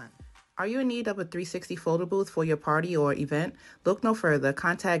 101. Are you in need of a 360 photo booth for your party or event? Look no further.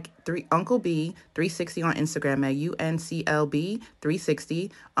 Contact Uncle B 360 on Instagram at UNCLB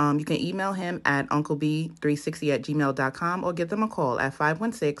 360. You can email him at UncleB360@gmail.com or give them a call at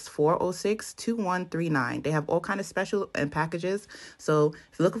 516-406-2139. They have all kinds of special and packages. So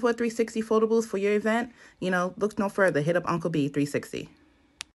if you're looking for a 360 photo booth for your event, look no further. Hit up Uncle B 360.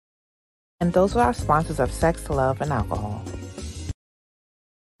 And those are our sponsors of Sex, Love, and Alcohol.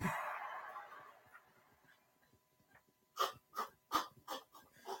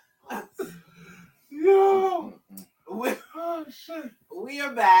 We We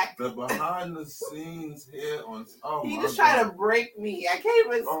are back. The behind the scenes here on. Oh He my just God. tried to break me. I can't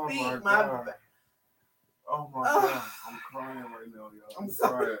even Oh speak. my My God. Oh my Ugh. God. I'm crying right now, y'all. I'm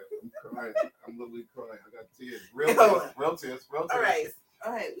sorry. I'm crying. I'm literally crying. I got tears. Real Yo. tears. Real tears. Real tears.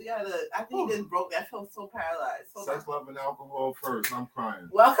 All right. We gotta. I think he just broke. I felt so paralyzed. Hold Sex, on. love, and alcohol first. I'm crying.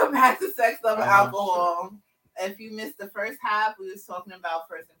 Welcome back to Sex, Love, and Oh, Alcohol. If you missed the first half, we was talking about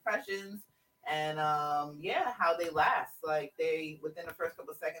first impressions and how they last. Like they within the first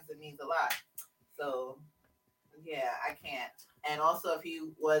couple seconds, it means a lot. So yeah, I can't. And also, if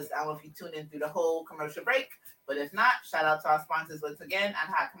you I don't know if you tuned in through the whole commercial break, but if not, shout out to our sponsors once again at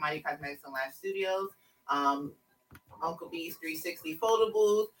Hot Commodity Cosmetics and Lash Studios, Uncle B's 360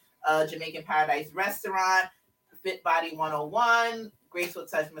 Foldables, Jamaican Paradise Restaurant, Fit Body 101, Graceful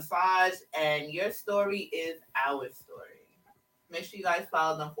Touch Massage, and your story is our story. Make sure you guys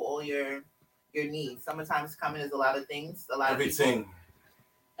follow them for all your needs. Summertime is coming. There's a lot of things. A lot of people. Everything.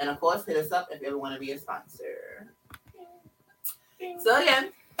 And of course, hit us up if you ever want to be a sponsor. So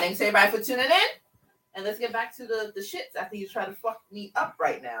again, thanks everybody for tuning in. And let's get back to the shits after you try to fuck me up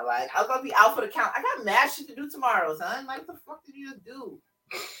right now. Like, I was going to be out for the count. I got mad shit to do tomorrow, son. Like, what the fuck did you just do?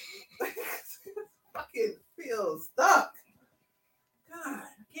 Fucking feel stuck. God, I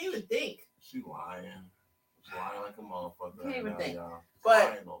can't even think. She lying. She's lying like a motherfucker. Can't even think. Y'all.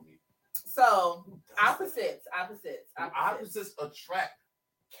 But- Lying on me. So, Who does that? opposites. Opposites attract.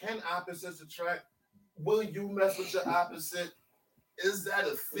 Can opposites attract? Will you mess with your opposite? Is that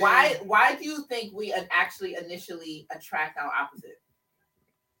a thing? Why do you think we actually initially attract our opposite?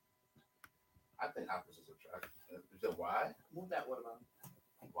 I think opposites attract. Is that why? Move that word around.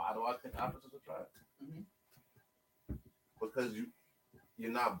 Why do I think opposites attract? Mhm. Because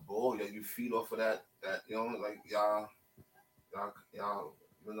you're not bored. You feed off of that like y'all,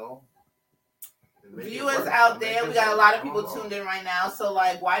 you know. Make it Viewers work. out Make there, it we got a work. lot of I people don't know. tuned in right now. So,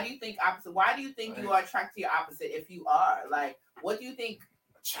 like, why do you think opposite? Why do you think you are attracted to your opposite if you are? Like, what do you think?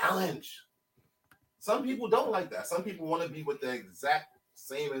 Challenge. Some people don't like that. Some people want to be with the exact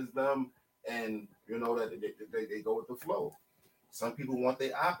same as them, and you know that they go with the flow. Some people want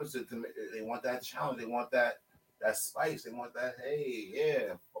the opposite. They want that challenge. They want that spice. They want that. Hey,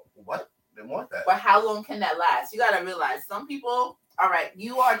 yeah, what? They want that. But how long can that last? You got to realize some people. All right,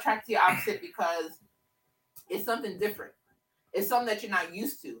 you are attracted to your opposite because it's something different. It's something that you're not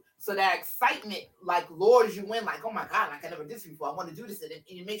used to. So that excitement like lures you in, like, oh my God, like I never did this before. I want to do this. And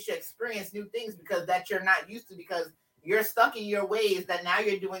it makes you experience new things because that you're not used to because you're stuck in your ways that now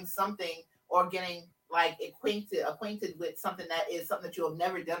you're doing something or getting like acquainted with something that you have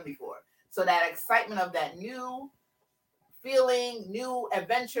never done before. So that excitement of that new feeling, new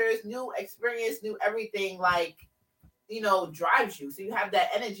adventures, new experience, new everything, like, drives you. So you have that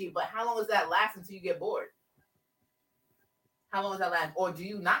energy, but how long does that last until you get bored? How long does that last? Or do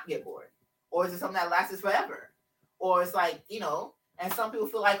you not get bored? Or is it something that lasts forever? Or it's like, and some people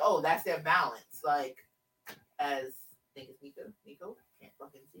feel like, oh, that's their balance. Like, as I think it's Nico, can't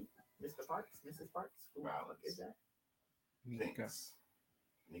fucking see. Mr. Parks, Mrs. Parks, who the fuck is that? Pinks.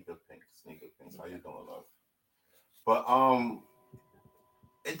 Nika Pinks. How you doing, love? But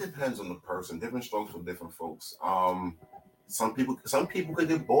it depends on the person. Different strokes for different folks. Some people could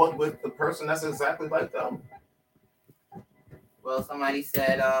get bored with the person that's exactly like them. Well, somebody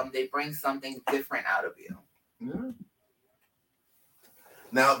said they bring something different out of you. Yeah.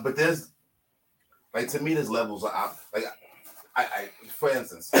 Now, but there's like, to me, there's levels of I for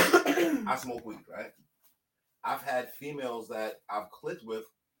instance, I smoke weed, right? I've had females that I've clicked with,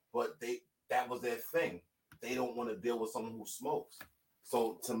 but that was their thing. They don't want to deal with someone who smokes.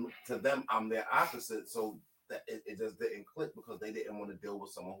 So to them, I'm their opposite. So that it just didn't click because they didn't want to deal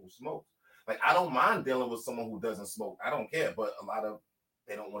with someone who smokes. Like, I don't mind dealing with someone who doesn't smoke. I don't care. But a lot of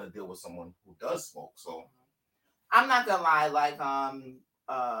they don't want to deal with someone who does smoke. So I'm not gonna lie, like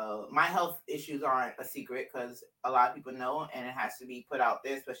my health issues aren't a secret because a lot of people know, and it has to be put out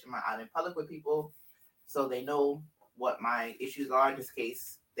there, especially when I'm out in public with people, so they know what my issues are, just in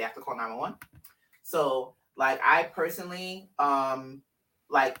case they have to call 911. So, like, I personally,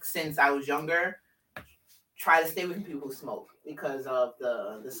 like, since I was younger, try to stay with people who smoke because of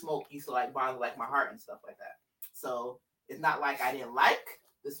the smoke used to like bother like my heart and stuff like that. So it's not like I didn't like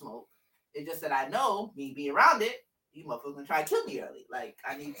the smoke. It's just that I know me being around it, you motherfuckers gonna try to kill me early. Like,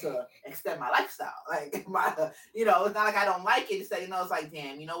 I need to extend my lifestyle. Like, it's not like I don't like it. It's that, it's like,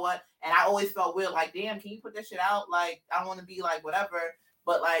 damn, you know what? And I always felt weird, like, damn, can you put that shit out? Like, I don't want to be like whatever.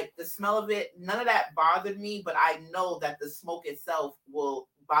 But like the smell of it, none of that bothered me. But I know that the smoke itself will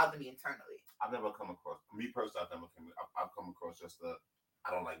bother me internally. I've never come across, me personally, I've come across just I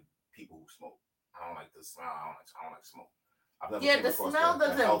don't like people who smoke. I don't like the smell. I don't like smoke. I've never Yeah, came the across smell the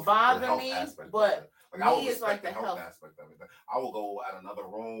doesn't health- bother the health me, aspect of but it. Like, I would me, it's like respect the the health health. aspect of it. I will go at another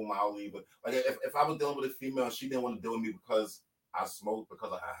room. I'll leave it. Like if I was dealing with a female, and she didn't want to deal with me because I smoked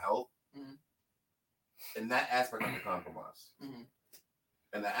because of her health. Mhm. In that aspect, I can compromise. Mhm.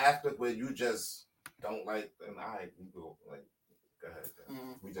 In the aspect where you just don't like, then you go like, go ahead.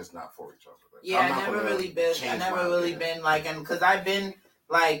 We just not for each other. Like, Yeah, I never really been like, and because I've been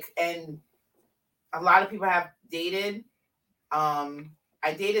like, and a lot of people have dated.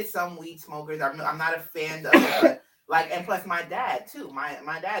 I dated some weed smokers. I'm not a fan of it, but like, and plus my dad too.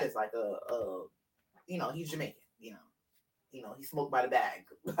 My dad is like a he's Jamaican. He smoked by the bag.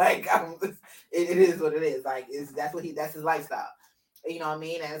 Like, it is what it is. Like, that's his lifestyle. You know what I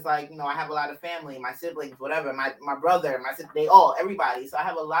mean? And it's like, I have a lot of family, my siblings, whatever, my brother, my sister, everybody. So I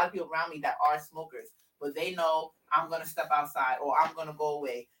have a lot of people around me that are smokers, but they know I'm going to step outside or I'm going to go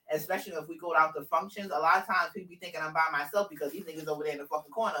away. Especially if we go out to functions, a lot of times people be thinking I'm by myself because these niggas over there in the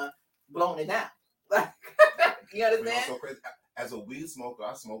fucking corner blowing it down. Like, you understand? So crazy. As a weed smoker,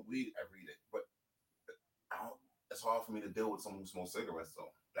 I smoke weed every day, but it's hard for me to deal with someone who smokes cigarettes,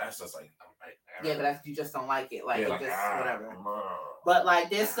 though. That's just like, yeah, but you just don't like it. Like, yeah, whatever. But like,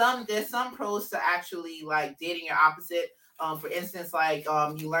 there's some pros to actually like dating your opposite. For instance, like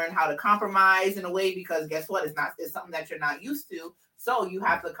you learn how to compromise in a way, because guess what? It's something that you're not used to. So you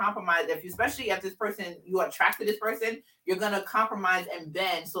have to compromise. Especially if this person, you are attracted to this person, you're gonna compromise and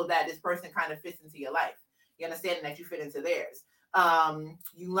bend so that this person kind of fits into your life. You understand that you fit into theirs.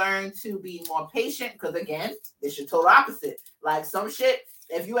 You learn to be more patient, because again, it's your total opposite. Like, some shit,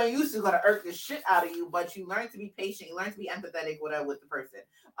 if you ain't used to, gonna irk the shit out of you, but you learn to be patient, you learn to be empathetic, whatever, with the person.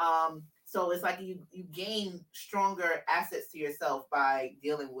 So it's like you gain stronger assets to yourself by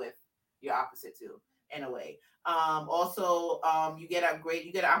dealing with your opposite too, in a way. Also, you get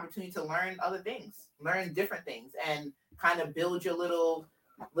an opportunity to learn other things, learn different things, and kind of build your little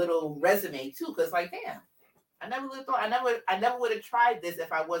resume too. Because like, damn, I never really thought, I never would have tried this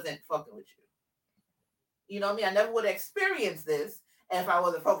if I wasn't fucking with you. You know what I mean? I never would have experienced this if I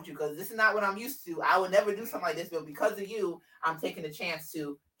wasn't fucking with you, because this is not what I'm used to. I would never do something like this, but because of you, I'm taking a chance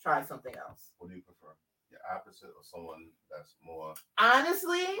to try something else. What do you prefer? Your opposite or someone that's more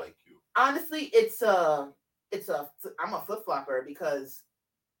honestly like you? Honestly, I'm a flip-flopper, because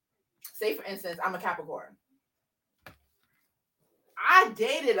say for instance, I'm a Capricorn. I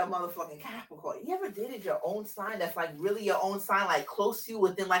dated a motherfucking Capricorn. You ever dated your own sign that's like really your own sign, like close to you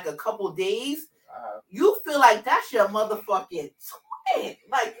within like a couple days? You feel like that's your motherfucking twin.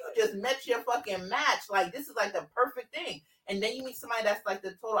 Like, you just met your fucking match. Like, this is like the perfect thing. And then you meet somebody that's like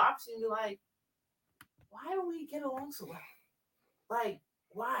the total opposite, and you're like, why do we get along so well? Like,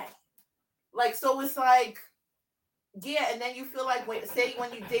 why? Like, so it's like, yeah, and then you feel like when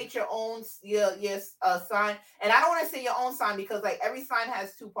you date your own sign, and I don't want to say your own sign, because like every sign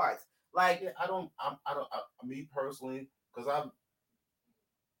has two parts. Like, me personally, because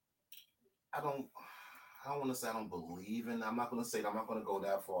I don't want to say I don't believe in. I'm not going to say that. I'm not going to go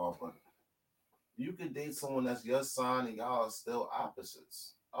that far, but you could date someone that's your sign and y'all are still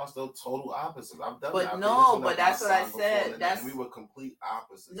opposites. Y'all still total opposites. I've done that. But that's what I said. And we were complete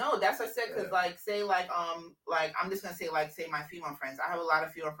opposites. No, that's what I said, because like, say like I'm just gonna say, like, say my female friends. I have a lot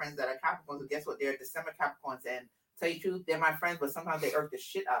of female friends that are Capricorns, but guess what? They're December Capricorns, and tell you the truth, they're my friends, but sometimes they irk the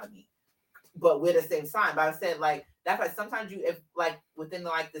shit out of me. But we're the same sign. But I said, like, that's why sometimes if like within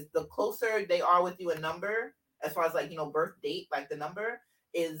like this, the closer they are with you, a number, as far as like, birth date, like the number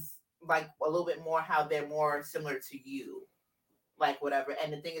is like a little bit more how they're more similar to you, like whatever.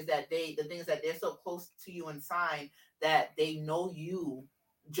 And the thing is that they're so close to you in sign that they know you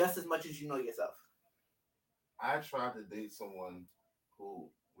just as much as you know yourself. I tried to date someone who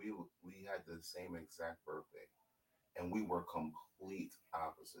we had the same exact birthday, and we were complete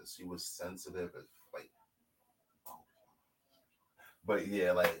opposites. She was sensitive as like, but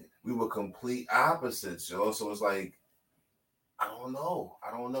yeah, like we were complete opposites, yo. So it's like, I don't know.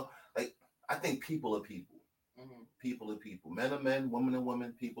 Like, I think people are people. Mm-hmm. People are people. Men are men, women are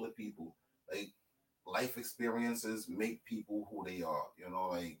women, people are people. Like, life experiences make people who they are.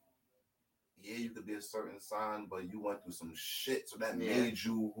 Like, yeah, you could be a certain sign, but you went through some shit, so that made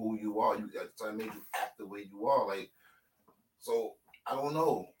you who you are. So that made you act the way you are. Like, so I don't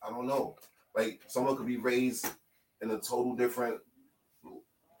know. Like, someone could be raised in a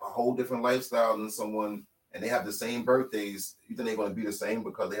whole different lifestyle than someone, and they have the same birthdays. You think they're going to be the same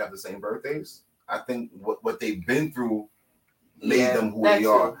because they have the same birthdays? I think what they've been through made them who they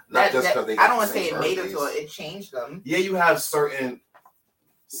are. Not just because they got I don't want to say it birthdays. made them, so it changed them. Yeah, you have certain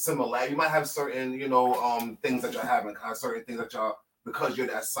similarities. You might have certain, things that you have in common, certain things that y'all, because you're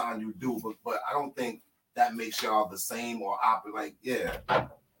that sign, you do. But I don't think that makes y'all the same or opposite. Like, yeah.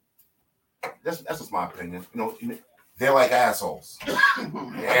 That's just my opinion. They're like assholes.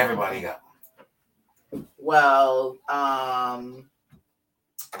 Everybody got one. Well,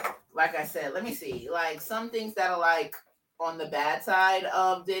 like I said, let me see. Like some things that are like on the bad side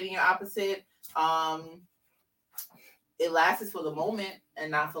of dating your opposite, it lasts for the moment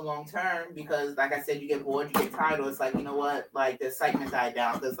and not for long term because, like I said, you get bored, you get tired, or it's like, you know what, like the excitement died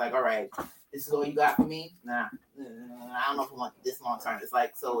down because, like, all right, this is all you got for me? Nah, I don't know if I want this long term. It's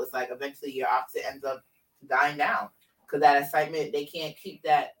like, so it's like eventually your opposite ends up dying down because that excitement, they can't keep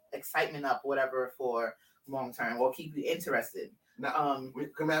that excitement up, whatever, for long term or keep you interested. Now,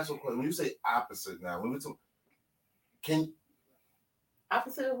 can I ask you a question? When you say opposite, now, when we talk,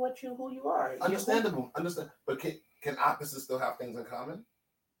 opposite of who you are. Understandable, but can opposites still have things in common?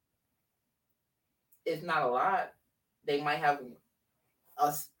 It's not a lot. They might have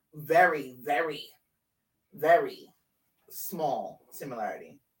a very, very, very small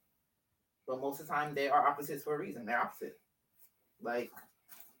similarity. But most of the time, they are opposites for a reason. They're opposite. Like,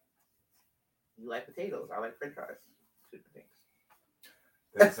 you like potatoes. I like french fries. Two different things.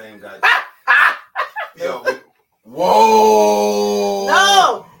 They're the same guy. Yo, whoa!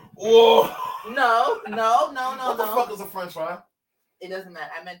 No! Whoa! No. What the fuck is a french fry? It doesn't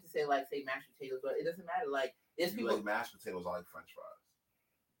matter. I meant to say, like, say mashed potatoes, but it doesn't matter. Like, there's people. Like mashed potatoes, I like french fries.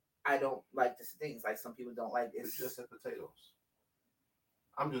 I don't like this things. Like, some people don't like this. It's just potatoes.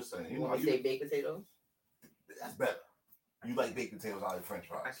 I'm just saying. You want to say baked potatoes? That's better. You like baked potatoes, I like french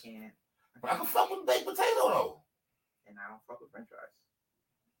fries. I can't. But I can fuck with baked potato, though. And I don't fuck with french fries.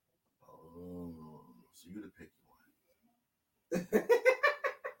 Oh, so you the picky one.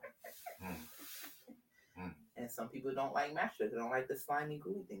 And some people don't like mashed potatoes. They don't like the slimy,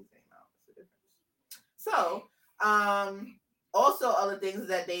 gooey things in their mouth. It's a difference. So, also other things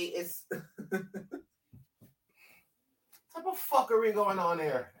that is what type of fuckery going on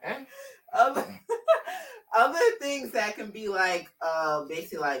there, eh? Other things that can be like,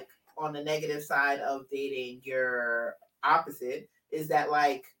 basically like on the negative side of dating your opposite is that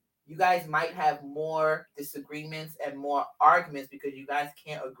like you guys might have more disagreements and more arguments because you guys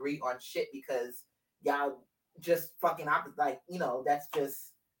can't agree on shit because y'all just fucking opposite. Like, that's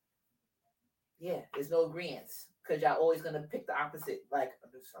just, there's no agreements because y'all always gonna pick the opposite. Like,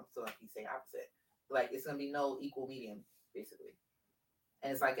 I'm still gonna keep saying opposite. Like, it's gonna be no equal medium, basically.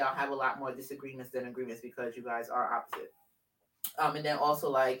 And it's like y'all have a lot more disagreements than agreements because you guys are opposite. And then also,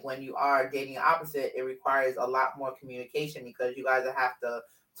 like, when you are dating an opposite, it requires a lot more communication because you guys have to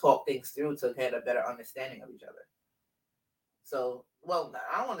talk things through to get a better understanding of each other. So, well,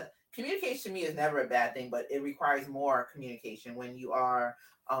 I don't want to. Communication to me is never a bad thing, but it requires more communication when you are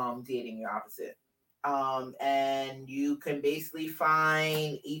dating your opposite. And you can basically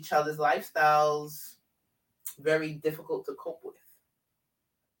find each other's lifestyles very difficult to cope with,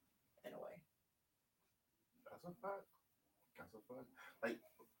 in a way. That's a fact. Like,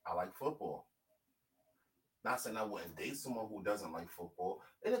 I like football. Not saying I wouldn't date someone who doesn't like football.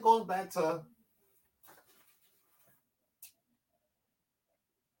 And it goes back to,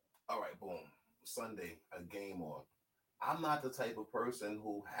 all right, boom, Sunday, a game on. I'm not the type of person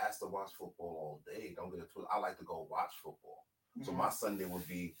who has to watch football all day. Don't get it twisted. I like to go watch football. Mm-hmm. So my Sunday would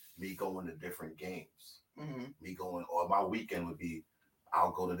be me going to different games. Mm-hmm. Or my weekend would be,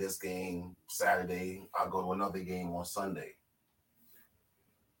 I'll go to this game Saturday. I'll go to another game on Sunday.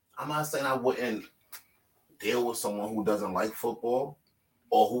 I'm not saying I wouldn't deal with someone who doesn't like football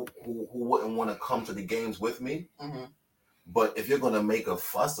or who wouldn't want to come to the games with me. Mm-hmm. But if you're going to make a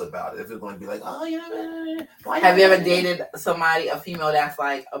fuss about it, if you're going to be like, oh, have you ever dated a female that's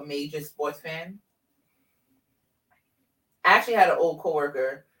like a major sports fan? I actually had an old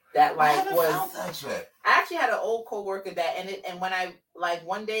coworker that like I actually had an old coworker that and when I like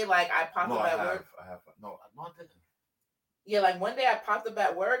one day like I popped up at work. I didn't. Yeah, like one day I popped up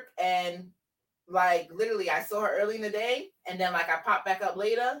at work and like literally I saw her early in the day and then like I popped back up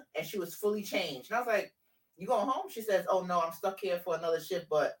later and she was fully changed. And I was like, you going home? She says, oh no, I'm stuck here for another shift,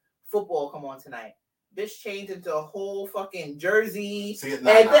 but football come on tonight. Bitch changed into a whole fucking jersey. She had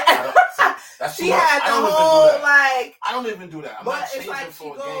the whole like. I don't even do that. I'm not changing like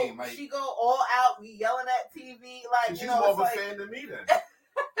for a game. Like, she go all out, be yelling at TV, like she's more of a fan than me then.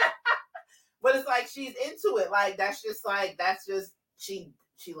 But it's like she's into it. Like that's just she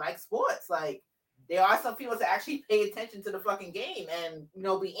likes sports. Like there are some people that actually pay attention to the fucking game and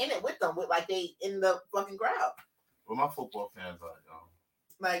be in it with them, with like they in the fucking crowd. Well, my football fans are,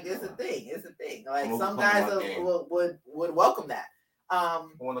 like it's a thing. It's a thing. Like some guys would welcome that. I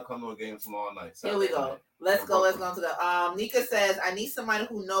want to come to a game tomorrow night. Here we go. Let's go to the Nika says, I need somebody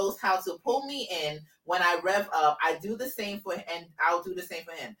who knows how to pull me in when I rev up. I do the same for him, and I'll do the same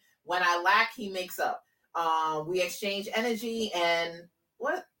for him. When I lack, he makes up. We exchange energy and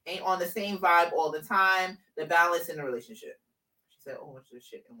ain't on the same vibe all the time. The balance in the relationship. She said a whole bunch of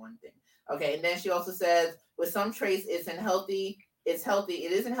shit in one thing. Okay, and then she also says, with some traits, it isn't healthy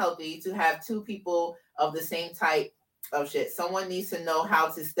to have two people of the same type of shit. Someone needs to know how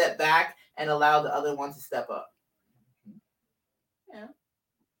to step back and allow the other one to step up. Yeah.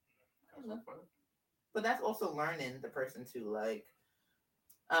 But that's also learning the person too. Like,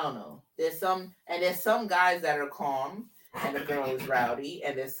 I don't know. There's some guys that are calm and the girl is rowdy,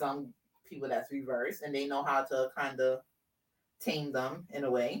 and there's some people that's reverse and they know how to kind of tame them in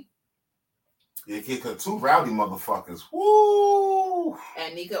a way. Yeah, because two rowdy motherfuckers. Woo!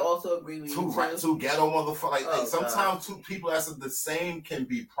 And Nika also agree with you too. Two ghetto motherfuckers. Like sometimes God. Two people that's the same can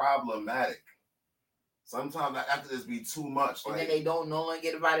be problematic. Sometimes after this be too much. And then they don't no longer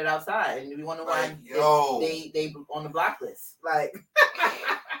get invited outside. And we wonder why they on the block list. Like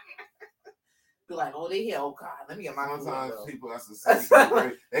be like, oh, they here. Oh God, let me get my sometimes people that's the same.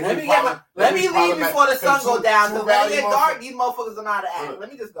 Let me leave before the sun go down. Because when it get dark, these motherfuckers don't know how to act. Let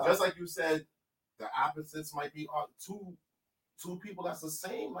me just go. Just like you said, the opposites might be two people that's the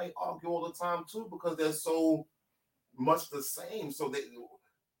same might argue all the time too because they're so much the same. So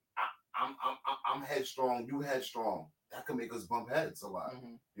I'm headstrong, you headstrong. That can make us bump heads a lot.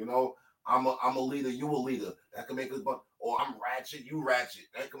 Mm-hmm. You know, I'm a leader, you a leader. That can make us bump. Or I'm ratchet, you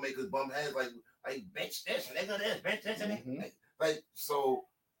ratchet. That can make us bump heads. Like bitch this, nigga this, bitch this, mm-hmm. like so.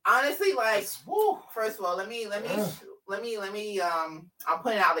 Honestly, like, first of all, let me. I'm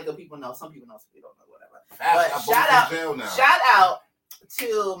putting it out like people know. Some people know, some people don't know, whatever. But shout out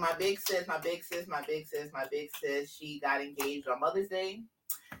to my big sis. She got engaged on Mother's Day.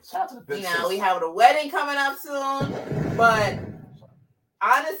 Shout out to the big sis. We have a wedding coming up soon. But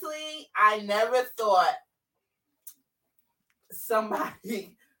honestly, I never thought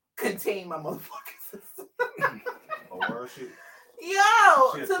somebody contained my motherfucking sister.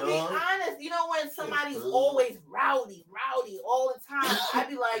 Yo, to be honest, you know when somebody's always rowdy all the time, I'd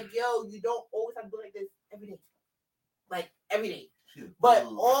be like, yo, you don't always have to be like this every day. Like every day. But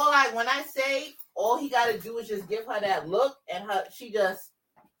when I say all he gotta do is just give her that look and she just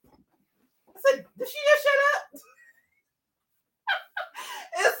I said, did she just shut up?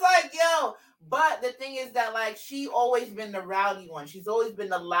 It's like, yo, but the thing is that like she always been the rowdy one. She's always been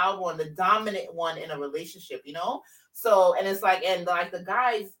the loud one, the dominant one in a relationship, you know? So, and it's like, and like the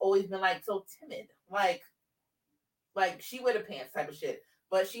guy's always been like so timid, like she wear the pants type of shit.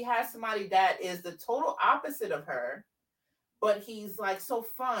 But she has somebody that is the total opposite of her, but he's like so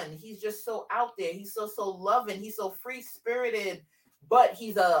fun. He's just so out there. He's so loving. He's so free spirited, but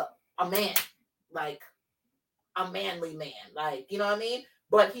he's a man, like a manly man, like, you know what I mean?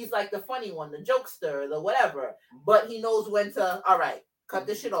 But he's like the funny one, the jokester, the whatever. But he knows when to, all right, cut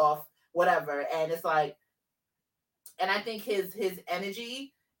this shit off, whatever. And it's like, and I think his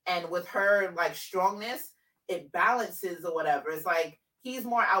energy and with her like strongness, it balances or whatever. It's like he's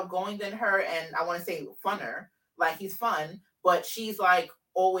more outgoing than her, and I want to say funner. Like he's fun, but she's like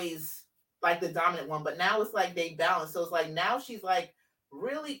always like the dominant one. But now it's like they balance. So it's like now she's like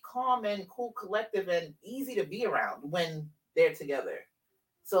really calm and cool, collective, and easy to be around when they're together.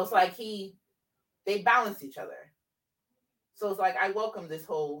 So it's like they balance each other. So it's like I welcome this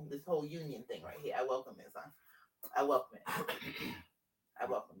whole union thing right here. I welcome it, son. I welcome it.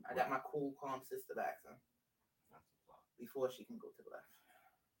 I got my cool, calm sister back, son. Before she can go to the left.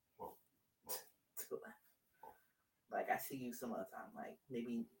 To the left. Like I see you some other time. Like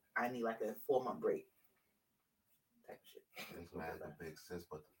maybe I need like a 4-month break. Type of shit. It's mad the big sis,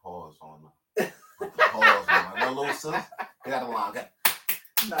 but the pause on them. Put the pause on them. That little sis, got a line.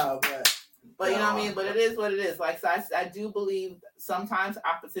 No, but you know what I mean? But it is what it is. Like, so I do believe sometimes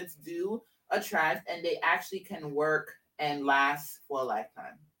opposites do attract and they actually can work and last for a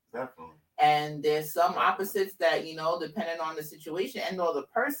lifetime. Definitely. And there's some opposites that, you know, depending on the situation and or the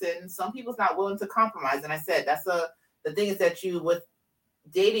person, some people's not willing to compromise. And I said, the thing is that with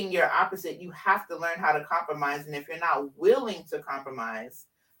dating your opposite, you have to learn how to compromise. And if you're not willing to compromise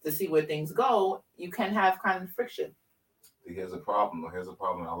to see where things go, you can have kind of friction. Here's a problem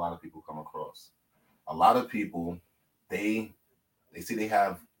a lot of people come across. A lot of people, they see they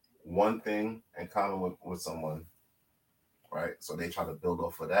have one thing in common with someone, right? So they try to build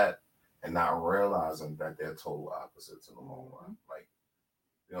off of that and not realizing that they're total opposites in the long run. Like,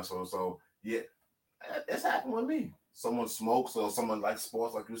 you know, so yeah, it's happened with me. Someone smokes or someone likes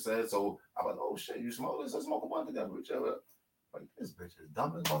sports, like you said. So I'm like, oh shit, you smoke? Let's smoke a blunt together with each other. Like, this bitch is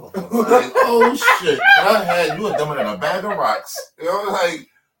dumb as motherfucker. Like, oh shit. Go ahead. You are dumber than a bag of rocks. You know, like,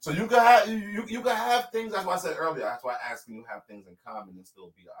 so you can have you can have things. That's why I said earlier. That's why I asked, can you have things in common and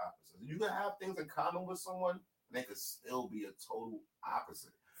still be the opposite? You can have things in common with someone, and they could still be a total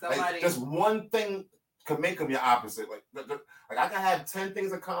opposite. Like, just one thing could make them your opposite. Like I can have 10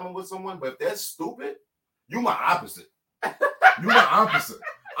 things in common with someone, but if they're stupid, you my opposite. You my opposite.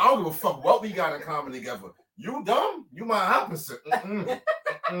 I don't give a fuck what we got in common together. You dumb, you my opposite.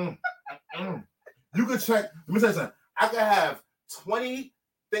 You can check. Let me tell you something. I can have 20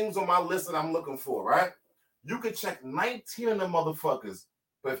 things on my list that I'm looking for, right? You could check 19 of them motherfuckers.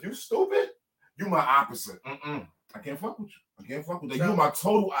 But if you stupid, you my opposite. I can't fuck with you. I can't fuck with you. You my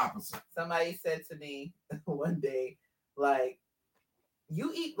total opposite. Somebody said to me one day, like,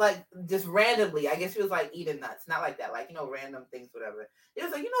 you eat, like, just randomly. I guess she was like eating nuts. Not like that. Like, you know, random things, whatever. It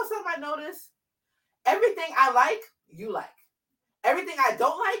was like, you know something I noticed? Everything I like, you like. Everything I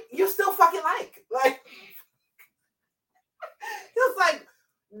don't like, you still fucking like. Like,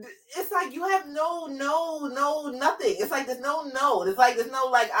 it's like you have no, nothing. It's like there's no. It's like there's no,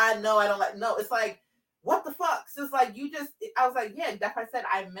 like, I know I don't like. No, it's like, what the fuck? So it's like I was like, yeah, that's why I said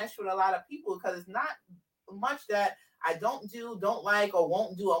I mesh with a lot of people because it's not much that I don't do, don't like, or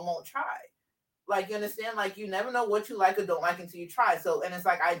won't do, or won't try. Like, you understand? Like, you never know what you like or don't like until you try. So, and it's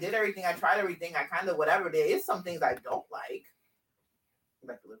like, I did everything. I tried everything. I kind of, whatever. There is some things I don't like.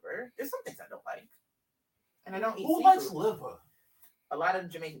 Like liver. There's some things I don't like. And I don't eat seafood. Who likes liver? A lot of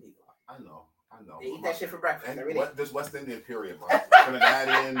Jamaican people. I know. They eat that shit for breakfast every day. This West Indian period, like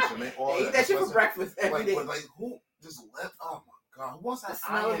Trinidadian, Jamaican, all they eat that shit for breakfast every day. Like, who just left? Oh my god, who wants that? The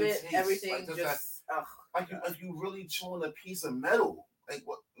smell of it, taste? everything, like, just like you really chewing a piece of metal. Like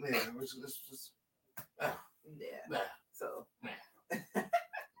what, man? It's just yeah. So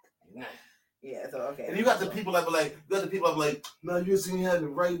yeah. So okay. And you got the people that be like, no, you just ain't having the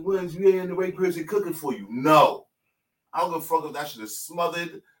right ones. You ain't the right person cooking for you. No, I don't give a fuck if that shit is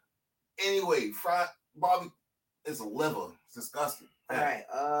smothered. Anyway, fried barbecue is a liver. It's disgusting. All right.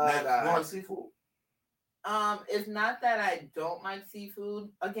 You don't like seafood? It's not that I don't like seafood.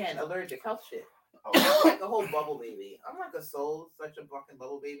 Again, allergic health shit. Oh. I'm like a whole bubble baby. I'm like a soul, such a fucking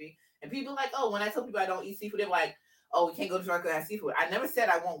bubble baby. And people like, oh, when I tell people I don't eat seafood, they're like, oh, we can't go to the restaurant because I have seafood. I never said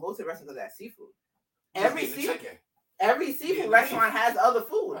I won't go to the restaurant because I have seafood. Every seafood restaurant has other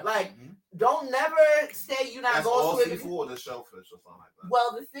food. Like, don't never say you're not going to it. Seafood or the shellfish or something like that.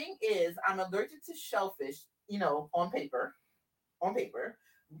 Well, the thing is, I'm allergic to shellfish, you know, on paper.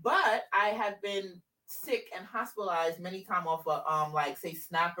 But I have been sick and hospitalized many times off of, like, say,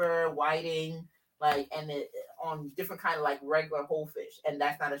 snapper, whiting, like, and on different kind of, like, regular whole fish. And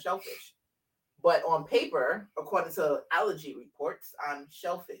that's not a shellfish. But on paper, according to allergy reports, I'm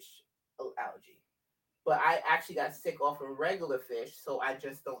shellfish allergy. But I actually got sick off of regular fish, so I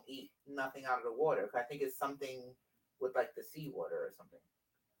just don't eat nothing out of the water. I think it's something with like the seawater or something.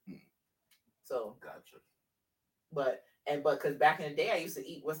 So gotcha. But because back in the day I used to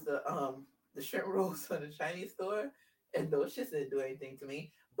eat the shrimp rolls from the Chinese store, and those shits didn't do anything to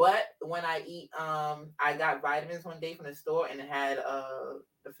me. But when I eat, I got vitamins one day from the store, and it had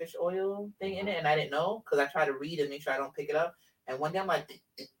the fish oil thing in it, and I didn't know because I tried to read and make sure I don't pick it up. And one day I'm like,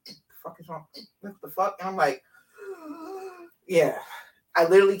 fuck is wrong? What the fuck? And I'm like, yeah. I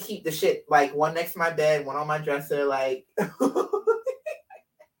literally keep the shit like one next to my bed, one on my dresser. Like,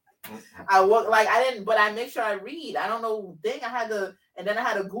 I work like I didn't, but I make sure I read. I don't know thing. I had to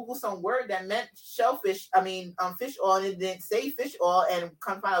Google some word that meant fish oil, and it didn't say fish oil, and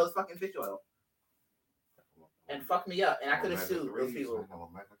come find out it was fucking fish oil. And fuck me up, and I could have sued those people.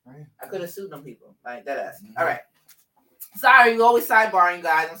 I could have sued them people like that ass. All right. Sorry, we always sidebarring,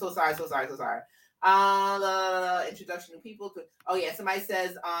 guys. I'm so sorry. Introduction to people. Somebody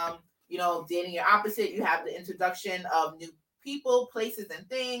says, dating your opposite. You have the introduction of new people, places, and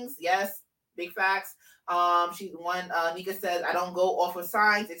things. Yes, big facts. Nika says, I don't go off of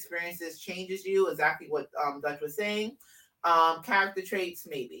signs. Experiences changes you. Exactly what Dutch was saying. Character traits,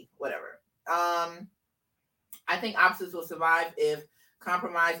 maybe, whatever. I think opposites will survive if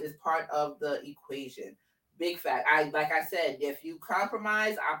compromise is part of the equation. Big fact. Like I said, if you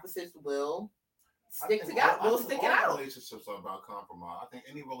compromise, opposites will stick together. We'll stick it out. Relationships are about compromise. I think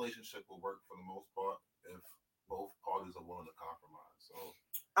any relationship will work for the most part if both parties are willing to compromise. So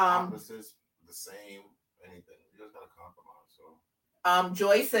opposites, the same, anything. You just gotta compromise. So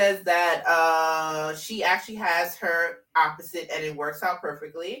Joy says that she actually has her opposite and it works out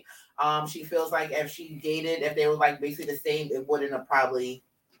perfectly. She feels like if they were like basically the same, it wouldn't have probably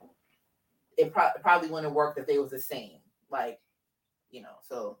wouldn't have worked if they was the same. Like,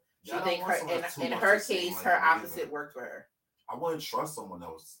 so she think in her case, her opposite worked for her. I wouldn't trust someone that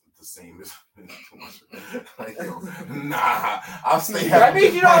was the same as too much. Like, yo, nah, I'll stay. That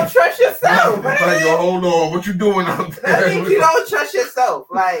means you don't trust yourself. Like, yo, hold on, what you doing out there? That means you don't trust yourself.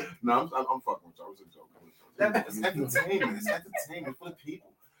 Like, no, I'm fucking with you. I was a joke. It's entertainment. It's entertainment for the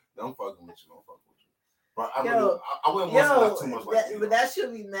people. Don't fucking with you. Don't fuck with you. But I wouldn't want to too much. Like, but that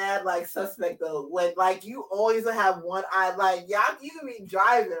should be mad like suspect though. When like you always have one eye. Like y'all, you can be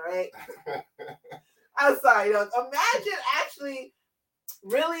driving, right? I'm sorry. You know, imagine actually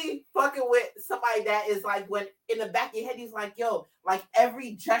really fucking with somebody that is like when in the back of your head he's like, yo, like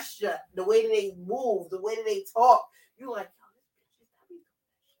every gesture, the way that they move, the way that they talk, you like, yo, this bitch is doing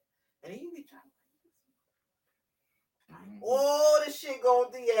that shit. And then you be trying. All the shit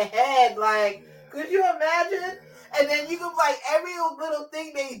going through your head, like, could you imagine? Yeah. And then you can be like, every little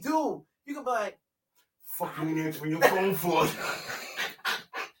thing they do, you can be like, fuck you need to your phone for.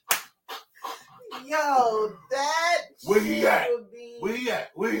 yo, that Where he at? would be. Where you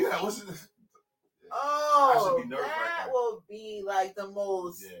at? What's it? Oh, be nervous that right would be like the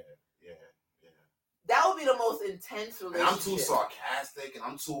most. Yeah. That would be the most intense relationship. And I'm too sarcastic, and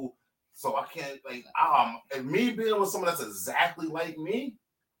I'm too. So I can't like and me being with someone that's exactly like me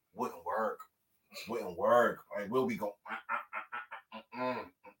wouldn't work. Like we'll be going.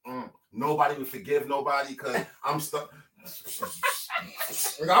 Nobody would forgive nobody because I'm stuck.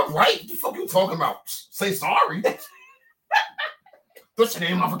 Like, I'm right. What the fuck you talking about? Say sorry. Put your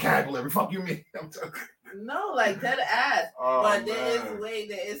name in my vocabulary. Fuck you, me. No, like that ass. Oh, but there man.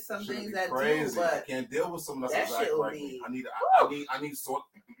 is some Shit things be that crazy. do. But I can't deal with someone that that's shit exactly will like be. me.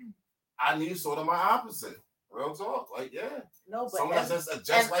 I need sort of my opposite. Real talk. Like, yeah. No, but someone that's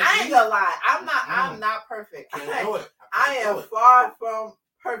just like I me. ain't gonna lie. I'm not perfect. Can't do it. I am far from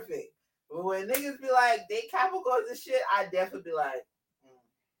perfect. But when niggas be like, they Capricorns and shit, I definitely be like,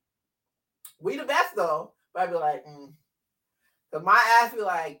 we the best though. But I be like, But my ass be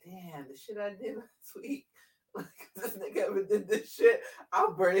like, damn, the shit I did last week. Like, this nigga ever did this shit,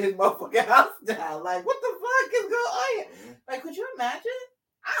 I'll burn his motherfucking house down. Like, what the fuck is going on here? Like, could you imagine?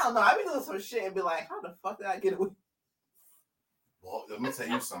 I don't know. I be doing some shit and be like, how the fuck did I get away? Well, let me tell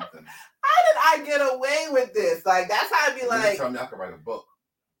you something. How did I get away with this? Like, that's how I be like. Tell me I could write a book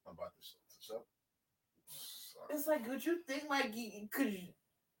about this shit. It's like, could you think like could you?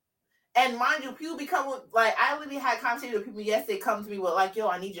 And mind you, people become like, I literally had conversations with people yesterday come to me with like, yo,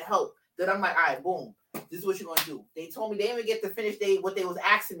 I need your help. Then I'm like, all right, boom, this is what you're gonna do. They told me they didn't even get to finish what they was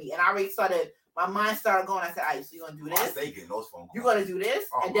asking me, and I already started. My mind started going. I said, all right, so you're gonna do this. They getting those phone calls. You're gonna do this,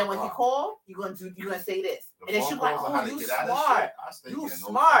 and then when he call, you're gonna say this, and then she's like, oh, you smart, you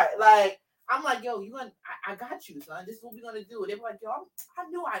smart. Like, I'm like, yo, I got you, son. This is what we're gonna do. They were like, yo, I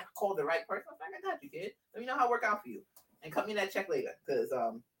knew I called the right person. I was like, I got you, kid. Let me know how it work out for you, and cut me that check later, because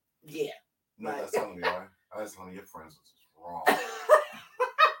yeah. No, that's telling me, right? I was telling your friends was wrong.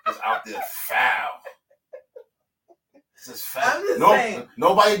 It's out there foul. It's just foul. I'm just saying.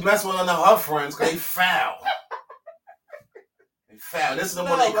 Nobody mess with none of her friends because they foul. They foul. This is the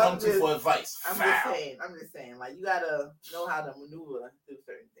one they come to for advice. I'm just saying, like, you gotta know how to maneuver through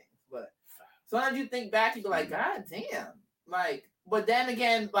certain things. But sometimes you think back, you be like, God damn. Like, but then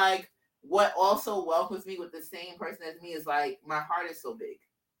again, like, what also welcomes me with the same person as me is like, my heart is so big.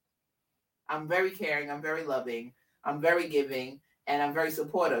 I'm very caring, I'm very loving, I'm very giving, and I'm very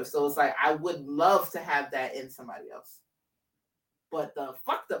supportive. So it's like, I would love to have that in somebody else. But the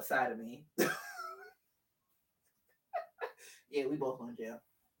fucked up side of me, yeah, we both going to jail.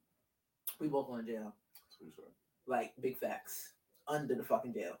 We both going to jail. Like, big facts. Under the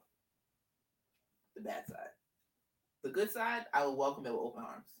fucking jail. The bad side. The good side, I would welcome it with open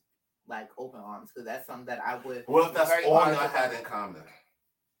arms. Like, open arms, because that's something that I would... What if that's all y'all had in common?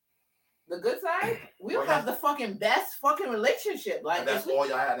 The good side, we don't have the fucking best fucking relationship. Like, that's all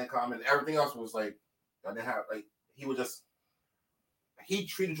y'all had in common. Everything else was like, y'all didn't have, like, he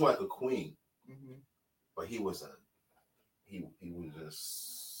treated you like a queen, but he was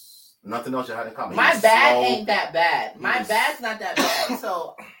just nothing else you had in common. My bad ain't that bad. My bad's not that bad.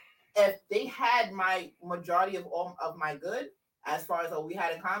 So if they had my majority of all of my good, as far as what we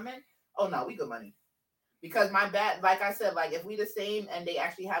had in common, oh no, we good money. Because my bad, like I said, like if we the same and they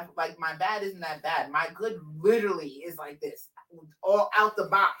actually have, like, my bad isn't that bad. My good literally is like this. All out the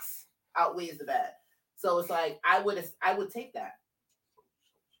box outweighs the bad. So it's like, I would take that.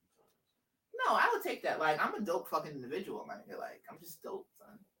 No, I would take that. Like, I'm a dope fucking individual, man. Like, I'm just dope,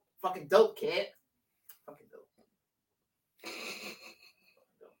 son. Fucking dope, kid. Fucking dope.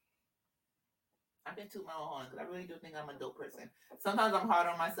 I can toot my own horn because I really do think I'm a dope person. Sometimes I'm hard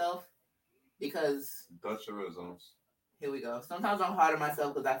on myself because... Dutcherisms. Here we go. Sometimes I'm hard on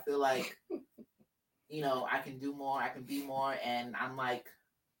myself because I feel like, you know, I can do more, I can be more, and I'm like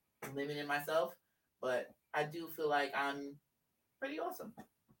limiting myself. But I do feel like I'm pretty awesome.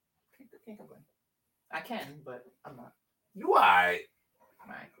 Can't complain. I can, but I'm not. You alright. All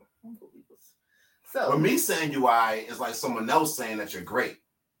right, cool. I'm cool people. So But me saying you alright is like someone else saying that you're great.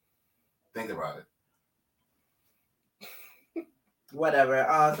 Think about it. whatever.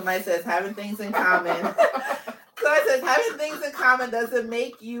 Somebody says having things in common. Somebody says having things in common doesn't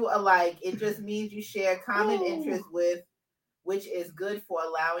make you alike. It just means you share common interests with, which is good for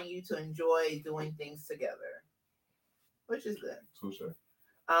allowing you to enjoy doing things together, which is good. For sure.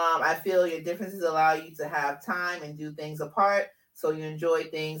 I feel your differences allow you to have time and do things apart, so you enjoy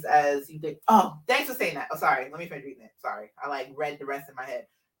things as you think. Oh, thanks for saying that. Oh, sorry. Let me finish reading it. Sorry, I like read the rest in my head.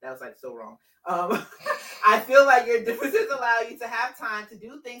 That was like so wrong. I feel like your differences allow you to have time to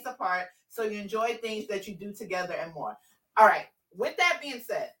do things apart, so you enjoy things that you do together and more. All right. With that being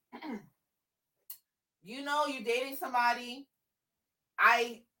said, you know, you're dating somebody.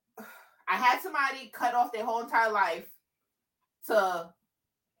 I had somebody cut off their whole entire life so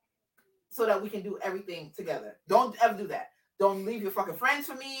that we can do everything together. Don't ever do that. Don't leave your fucking friends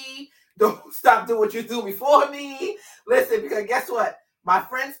for me. Don't stop doing what you do before me. Listen, because guess what? My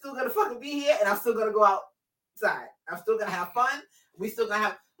friend's still gonna fucking be here, and I'm still gonna go outside. I'm still gonna have fun. We still gonna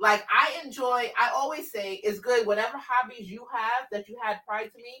have, like, I always say it's good, whatever hobbies you have that you had prior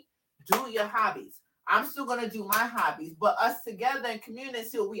to me, do your hobbies. I'm still gonna do my hobbies, but us together in community,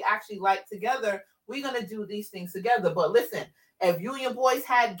 see what we actually like together, we're gonna do these things together. But listen, if you and your boys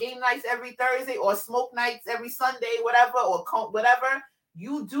had game nights every Thursday or smoke nights every Sunday, whatever, or whatever,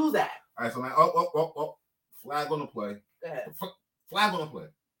 you do that. All right, so now, flag on the play. Go ahead. Flag on the play.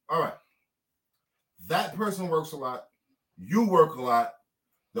 All right. That person works a lot. You work a lot.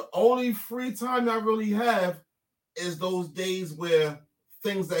 The only free time I really have is those days where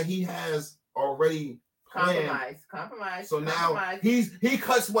things that he has already planned. Compromise. So now he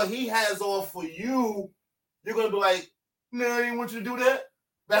cuts what he has off for you. You're gonna be like, no, I didn't want you to do that.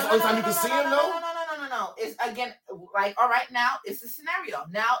 That's the only time you can see him, though. No. It's again like, all right, now it's a scenario.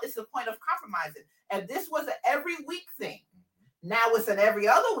 Now it's a point of compromising. If this was an every week thing, now it's an every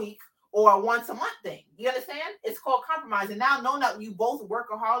other week or a once a month thing. You understand? It's called compromising. Now, knowing that you both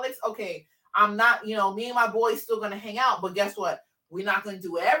workaholics, okay, I'm not, you know, me and my boys still gonna hang out, but guess what? We're not gonna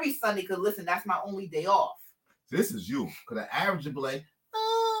do it every Sunday because listen, that's my only day off. This is you. Because the average would be like,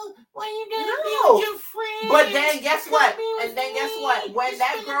 oh, why you gonna be with your friends? But then guess what? And then guess what? When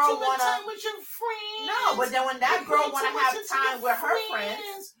that girl wanna with your friends. No, but then when that girl wanna have time with her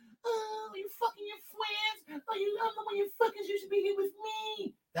friends. Oh, you fucking your friends. Oh, you don't know when you fucking you should be here with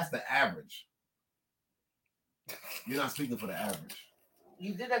me. That's the average. You're not speaking for the average.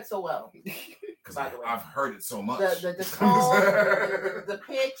 You did that so well. Because I've heard it so much. The tone, the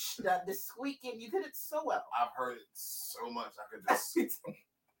pitch, the squeaking, you did it so well. I've heard it so much. I could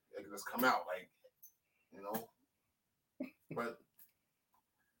just come out like, you know. But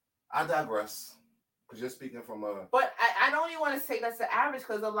I digress. Because you're speaking from a... But I don't even want to say that's the average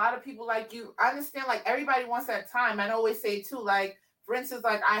because a lot of people like you, I understand, like, everybody wants that time. I always say, too, like, for instance,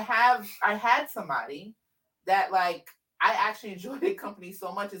 like, I had somebody that, like, I actually enjoyed their company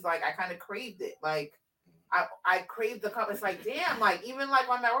so much. It's like, I kind of craved it. Like, I craved the company. It's like, damn, like, even, like,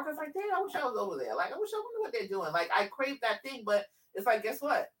 on that work, it's like, damn, I wish I was over there. Like, I wish I knew what they're doing. Like, I craved that thing, but it's like, guess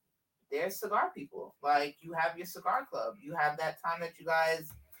what? They're cigar people. Like, you have your cigar club. You have that time that you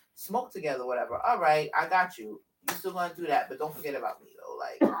guys... smoke together, whatever. All right, I got you. You still gonna do that, but don't forget about me though.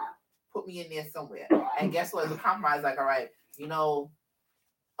 Like, put me in there somewhere. And guess what? It's a compromise. Like, all right, you know,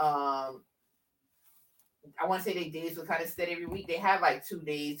 I want to say their days were kind of steady every week. They had like 2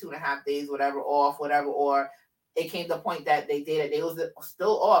 days, 2.5 days, whatever, off, whatever. Or it came to the point that they did it. They was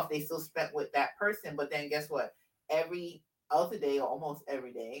still off. They still spent with that person. But then guess what? Every other day, or almost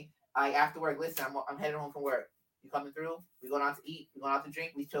every day, like after work, listen, I'm heading home from work. You coming through? We going out to eat. We going out to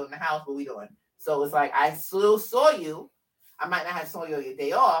drink. We chill in the house. What we doing? So it's like I still saw you. I might not have saw you on your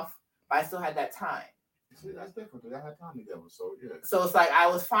day off, but I still had that time. See, that's different. I had time together, so yeah. So it's like I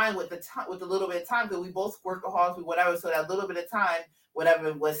was fine with the time, with a little bit of time, because we both workaholics, we whatever. So that little bit of time,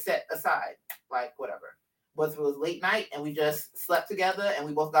 whatever was set aside, like whatever. But it was late night and we just slept together and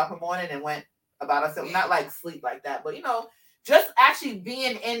we both got up in the morning and went about ourselves. Not like sleep like that, but you know, just actually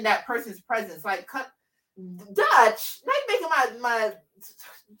being in that person's presence, like Dutch, not making my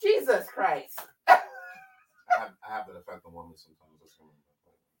Jesus Christ. I have that effect on women sometimes.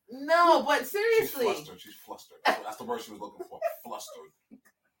 No, but seriously. She's flustered. That's the word she was looking for. Flustered.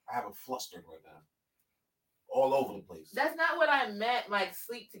 I have a flustered right now. All over the place. That's not what I meant, like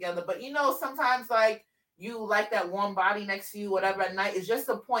sleep together. But you know, sometimes like you like that warm body next to you, whatever at night. It's just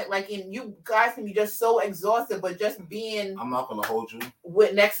the point. Like, in you guys can be just so exhausted, but just being I'm not gonna hold you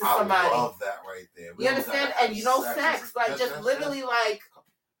with next to I somebody. love that right there. We You don't understand? gotta And you know, have sex, like just literally like,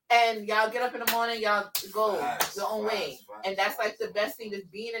 and y'all get up in the morning, y'all go your own way, and that's like the best thing, is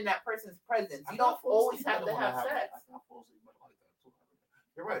being in that person's presence. You don't always have to have sex.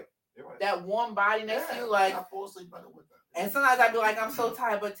 You're right. You're right. That warm body next to you, like. I fall asleep better with that. And sometimes I'd be like, I'm so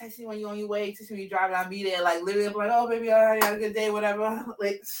tired, but text me when you're on your way, text me when you're driving, I'll be there. Like, literally, I'm like, oh, baby, all right, have a good day, whatever.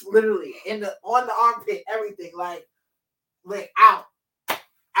 Like, literally, on the armpit, everything. Like out.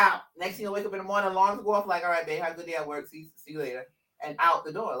 Next thing you wake up in the morning, alarms go off, like, all right, babe, have a good day at work, see you later. And out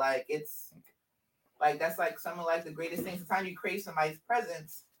the door. Like, it's, like, that's, like, some of, like, the greatest things. Sometimes you crave somebody's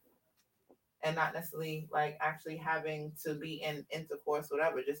presence and not necessarily, like, actually having to be in intercourse,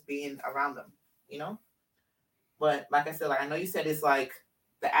 whatever, just being around them, you know? But like I said, like I know you said it's like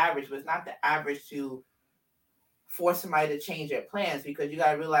the average, but it's not the average to force somebody to change their plans, because you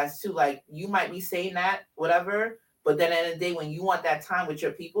gotta realize too, like you might be saying that, whatever, but then at the end of the day, when you want that time with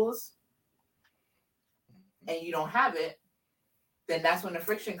your peoples and you don't have it, then that's when the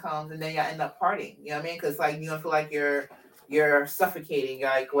friction comes, and then you end up partying. You know what I mean? Because like you don't feel like you're suffocating,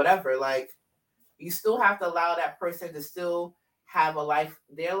 like whatever. Like you still have to allow that person to still have a life,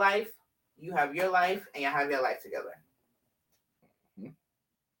 their life. You have your life, and you have your life together.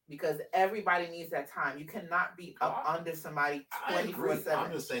 Because everybody needs that time. You cannot be up under somebody 24/7.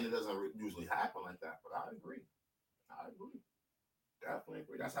 I'm just saying it doesn't usually happen like that, but I agree. Definitely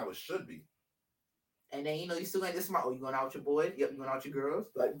agree. That's how it should be. And then, you know, you still ain't this smart. Oh, you going out with your boys? Yep, you going out with your girls?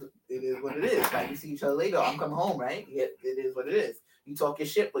 Like, it is what it is. Like, you see each other later. I'm coming home, right? Yeah, it is what it is. You talk your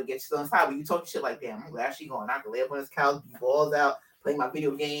shit, but get you on top. But you talk your shit like, damn, I'm glad she going. I can lay up on this couch, be balls out, play my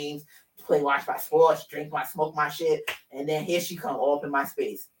video games, watch my sports, smoke my shit, and then here she come all up in my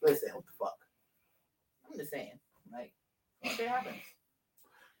space. Listen, what the fuck? I'm just saying, like, shit happens.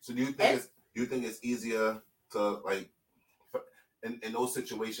 So do you think it's easier to like in those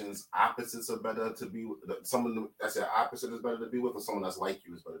situations, opposites are better to be with? Someone that's your opposite is better to be with, or someone that's like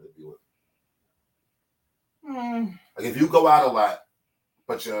you is better to be with? Like if you go out a lot,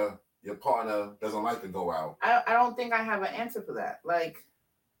 but your partner doesn't like to go out. I don't think I have an answer for that. Like,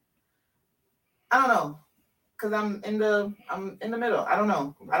 I don't know, because I'm in the middle. I don't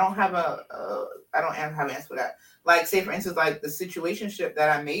know. I don't have an answer for that. Like, say for instance, like the situationship that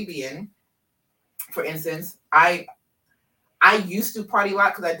I may be in. For instance, I used to party a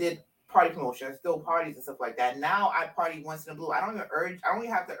lot because I did party promotion. I still parties and stuff like that. Now I party once in a blue. I don't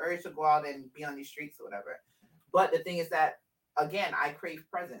even have the urge to go out and be on these streets or whatever. But the thing is that, again, I crave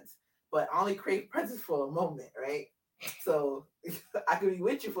presence, but I only crave presence for a moment, right? So I could be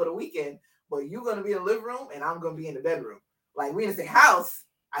with you for the weekend, but you're going to be in the living room and I'm going to be in the bedroom. Like, we're in the same house.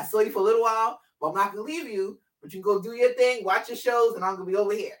 I saw you for a little while, but I'm not going to leave you. But you can go do your thing, watch your shows, and I'm going to be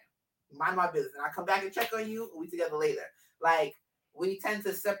over here. Mind my business. And I come back and check on you, and we together later. Like, we tend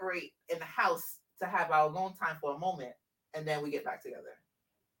to separate in the house to have our alone time for a moment, and then we get back together.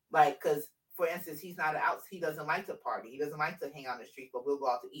 Like, because, for instance, he doesn't like to party. He doesn't like to hang out on the street, but we'll go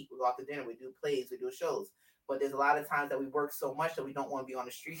out to eat. We'll go out to dinner. We do plays. We do shows. But there's a lot of times that we work so much that we don't want to be on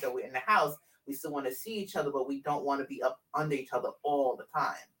the street, that we're in the house. We still want to see each other, but we don't want to be up under each other all the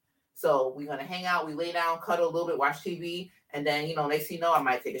time. So we're going to hang out. We lay down, cuddle a little bit, watch TV. And then, next thing you know, I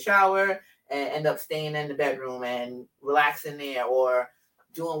might take a shower and end up staying in the bedroom and relaxing there, or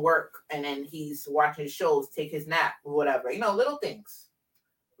doing work. And then he's watching shows, take his nap or whatever, little things.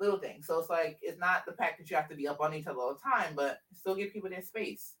 So it's like, it's not the fact that you have to be up on each other all the time, but still give people their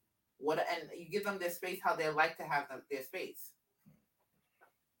space. And you give them their space how they like to have their space.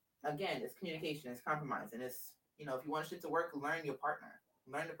 Again, it's communication, it's compromise, and it's, if you want shit to work, learn your partner,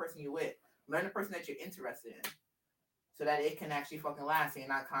 learn the person you're with, learn the person that you're interested in, so that it can actually fucking last and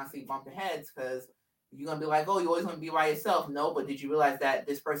you're not constantly bumping heads, because you're going to be like, oh, you always want to be by yourself. No, but did you realize that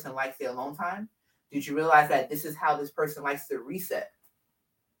this person likes their alone time? Did you realize that this is how this person likes to reset?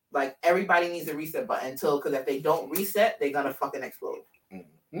 Like, everybody needs a reset button because if they don't reset, they're going to fucking explode.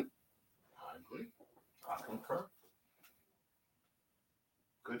 Mm-hmm. I agree. I concur.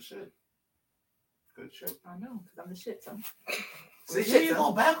 Good shit. I know, because I'm the shit, son. See, here you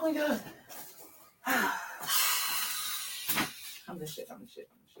go back on your... I'm the shit.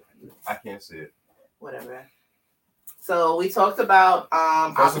 I can't see it. Whatever. So we talked about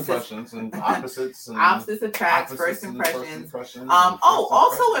first impressions and opposites and opposites attract, first impressions.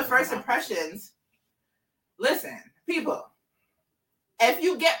 Also with first impressions, listen, people, if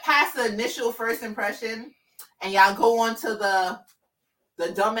you get past the initial first impression and y'all go on to the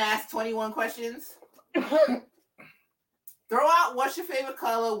dumbass 21 questions, Throw out what's your favorite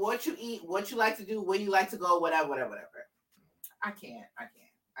color, what you eat, what you like to do, where you like to go, whatever. I can't.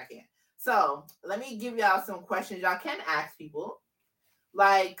 So let me give y'all some questions y'all can ask people.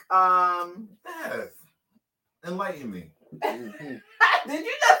 Like, Yes. Enlighten me. did you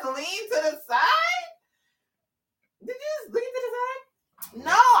just lean to the side? Did you just lean to the side?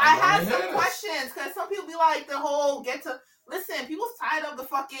 No, I had some questions because some people be like the whole listen, people's tired of the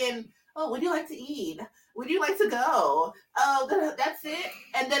fucking, oh, what do you like to eat? Where do you like to go? Oh, that's it.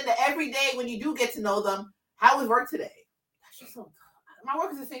 And then the everyday when you do get to know them, how was work today? That's just so my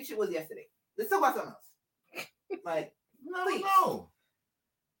work is the same shit was yesterday. Let's talk about something else. Like, please. No.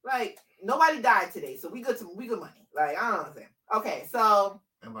 Like, nobody died today, so we good money. Like, I don't know what I'm saying. Okay, so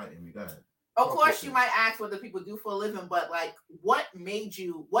Enlighten me. Go ahead. of course you might ask what the people do for a living, but like what led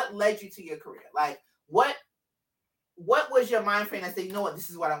you to your career? Like what was your mind frame that said, you know what, this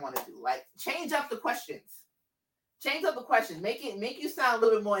is what I want to do? Like change up the questions. Make you sound a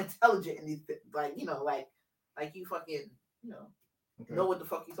little bit more intelligent in these like, you know, like you fucking, you know, know what the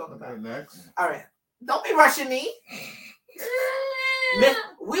fuck you talking about. Next. All right. Don't be rushing me.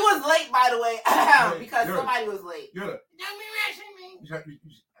 We was late, by the way, because somebody was late. Don't be rushing me.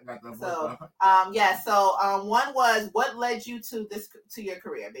 I got that. So, one was what led you to your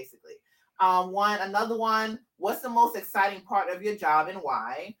career, basically. Another one, what's the most exciting part of your job and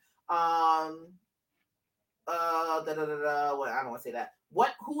why? Well, I don't want to say that.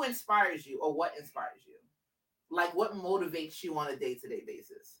 Who inspires you or what inspires you? Like, what motivates you on a day-to-day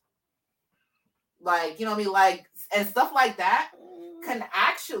basis? Like, you know what I mean? Like, and stuff like that can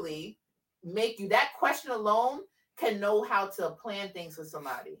actually make you, that question alone can know how to plan things for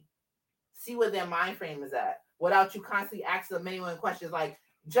somebody. See where their mind frame is at without you constantly asking them many questions. Like,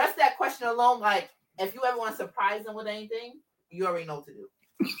 just that question alone, like, if you ever want to surprise them with anything, you already know what to do.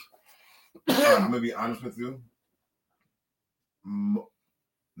 I'm going to be honest with you.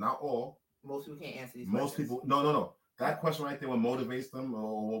 Not all. Most people can't answer these Most questions. people, no. That question right there, what motivates them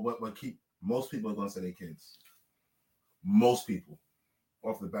or what keep, most people are going to say their kids. Most people.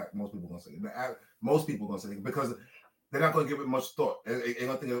 Off the back, most people are going to say it. Most people are going to say it because they're not going to give it much thought. They're going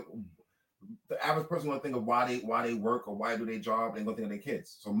to think of, the average person going to think of why they work or why they do their job. They're going to think of their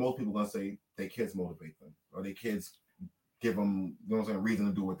kids. So most people are going to say their kids motivate them or their kids give them, you know what I'm saying, reason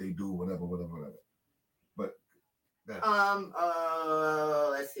to do what they do, whatever. But let's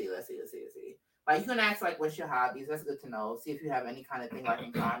see. Like, you can ask, like, what's your hobbies? That's good to know. See if you have any kind of thing, like,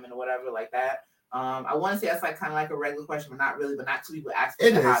 in common or whatever, like that. I want to say that's, like, kind of like a regular question, but not really. But not two people ask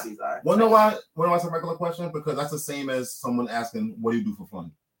what their hobbies are. Well, know why it's a regular question? Because that's the same as someone asking, what do you do for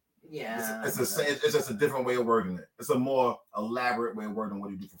fun? Yeah. It's just a different way of wording it. It's a more elaborate way of wording what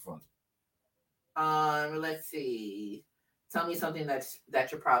do you do for fun. Let's see. Tell me something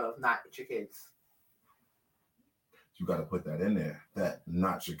that you're proud of, not your kids. You got to put that in there. That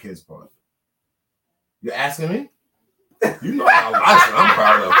not your kids part. You're asking me? You know how much I'm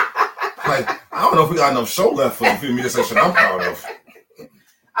proud of. Like, I don't know if we got enough show left for me to say shit I'm proud of.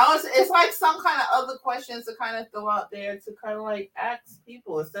 It's like some kind of other questions to kind of throw out there to kind of like ask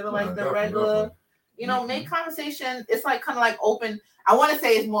people instead of like the regular, you know, make conversation. It's like kind of like open. I want to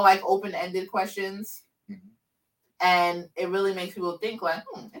say it's more like open-ended questions. And it really makes people think like,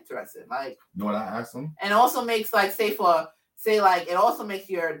 interesting. Like, you know what I asked them? And also makes like, it also makes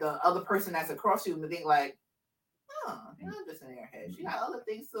the other person that's across you think like, you're not just in your head. She got other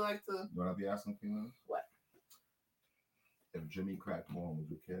things to like to. You know what I'd be asking females? What? If Jimmy cracked more with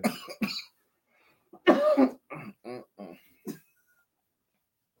your kid.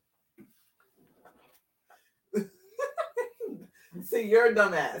 See, you're a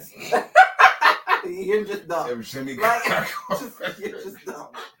dumbass. You're just dumb. If Jimmy you're just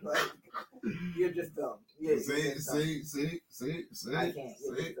dumb. Like, you're just dumb. Yeah, see. I can't.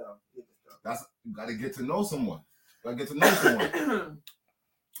 You're just dumb. That's, you got to get to know someone. What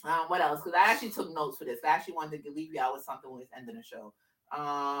else? Because I actually took notes for this. I actually wanted to leave you out with something when we was ending the show.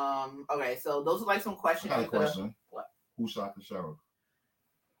 Okay, so those are like some questions. I got a question. What? Who shot the sheriff?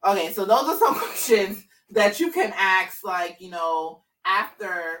 Okay, so those are some questions that you can ask, like, you know,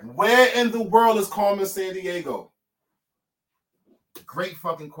 after. Where in the world is Carmen Sandiego? Great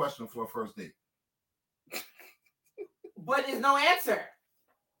fucking question for a first date. But there's no answer.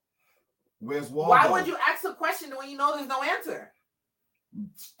 Where's Waldo? Why would you ask a question when you know there's no answer?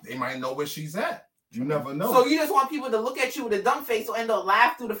 They might know where she's at. You never know. So you just want people to look at you with a dumb face or end up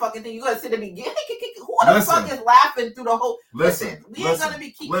laugh through the fucking thing. You gotta sit there and be who the fuck is laughing through the whole? Listen, we ain't gonna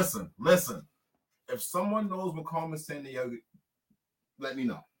be keeping. Listen. If someone knows what Carmen Sandiego, let me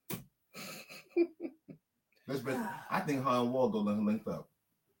know. I think her and Waldo linked up.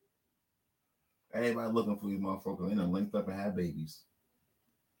 Everybody looking for these motherfuckers. They done linked up and had babies.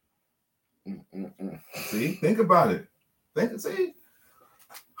 See? Think about it. See?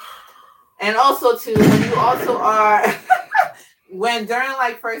 And also, too, when you also are, when during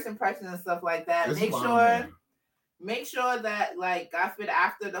like first impressions and stuff like that, It's make fine, sure man. make sure that, like, God forbid,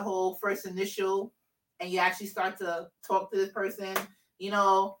 after the whole first initial and you actually start to talk to this person, you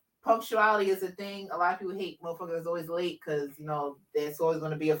know, punctuality is a thing. A lot of people hate motherfuckers always late because, you know, there's always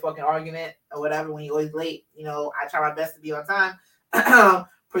going to be a fucking argument or whatever when you're always late. You know, I try my best to be on time.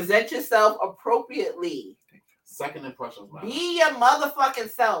 Present yourself appropriately. Second impressions, man. Be your motherfucking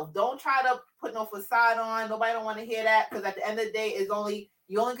self. Don't try to put no facade on. Nobody don't want to hear that because at the end of the day,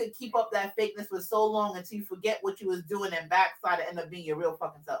 you only could keep up that fakeness for so long until you forget what you was doing and backside to end up being your real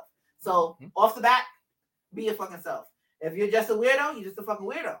fucking self. So off the bat, be your fucking self. If you're just a weirdo, you're just a fucking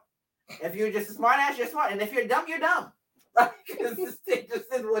weirdo. If you're just a smart ass, you're smart. And if you're dumb, you're dumb. Like, it just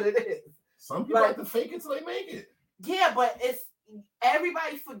is what it is. Some people like to fake it till they make it. Yeah, but it's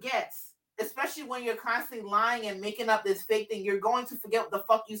everybody forgets. Especially when you're constantly lying and making up this fake thing, you're going to forget what the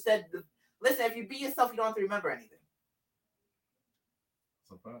fuck you said. Listen, if you be yourself, you don't have to remember anything.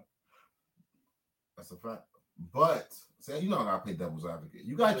 That's a fact. But say you know I gotta play devil's advocate.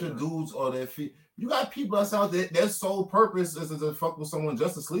 You got your dudes or their feet. You got people that's out there. Their sole purpose is to fuck with someone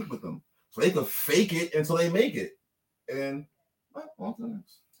just to sleep with them, so they can fake it until they make it. And on to the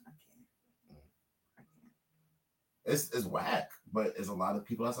next. It's whack, but there's a lot of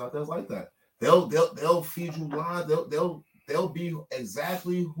people that's out there like that. They'll feed you lies. They'll be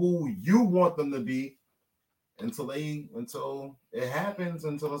exactly who you want them to be until it happens.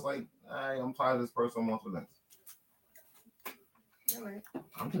 Until it's like, I'm tired of this person. I'm on to the next. All right.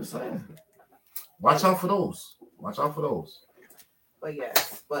 I'm just saying. Watch out for those. But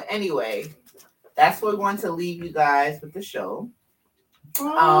yes. But anyway, that's where we're going to leave you guys with the show.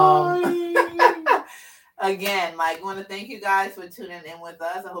 Again, like, I want to thank you guys for tuning in with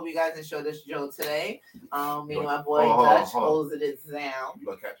us. I hope you guys enjoyed this show today. Me and my boy Dutch holds it down. You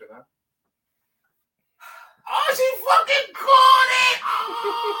gonna catch her now? Oh, she fucking caught it!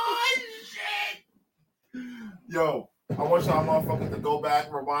 Oh, shit! Yo, I want y'all motherfuckers to go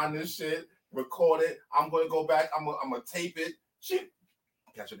back, rewind this shit, record it. I'm gonna go back. I'm gonna tape it. Shit.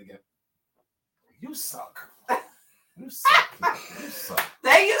 Catch it again. You suck. You suck.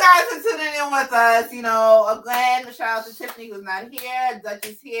 Thank you guys for tuning in with us. You know, again, shout out to Tiffany who's not here. Dutch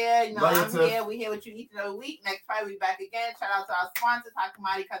is here. You know, I'm here. We here with you each and every week. Next Friday, we back again. Shout out to our sponsors,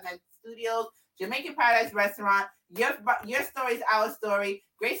 Hakamati Cosmetic Studios, Jamaican Paradise Restaurant, Your Story's Our Story,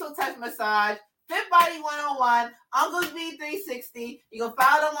 Graceful Touch Massage, Fit Body 101, Uncle's B360. You can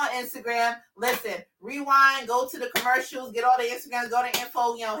follow them on Instagram. Listen, rewind, go to the commercials, get all the Instagrams, go to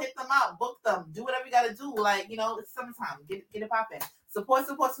info, you know, hit them up, book them, do whatever you got to do. Like, you know, it's summertime. Get it popping.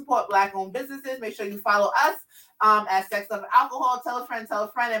 Support Black-owned businesses. Make sure you follow us at Sex Love and Alcohol. Tell a friend,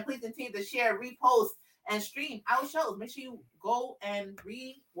 and please continue to share, repost, and stream our shows. Make sure you go and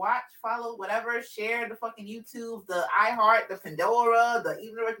watch, follow, whatever. Share the fucking YouTube, the iHeart, the Pandora, the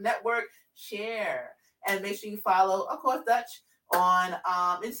Even Rich Network. Share. And make sure you follow, of course, Dutch on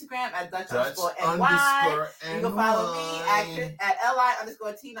Instagram at Dutch_NY. You can follow me at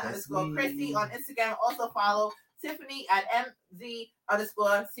Li_Tina_Christy on Instagram. Also follow Tiffany at MZ_CUMMINGS.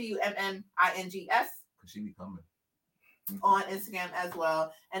 Cause she be coming. On Instagram as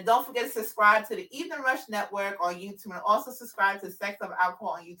well. And don't forget to subscribe to the Evening Rush Network on YouTube and also subscribe to Sex Love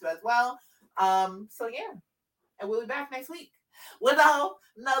Alcohol on YouTube as well. So yeah. And we'll be back next week with a whole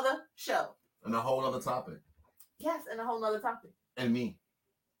nother show. And a whole other topic. Yes, and a whole nother topic. And me.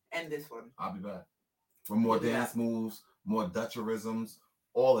 And this one. I'll be back. With more dance moves, more Dutcherisms,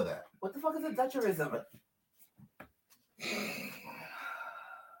 all of that. What the fuck is a Dutcherism?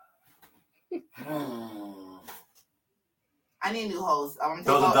 I need a new host.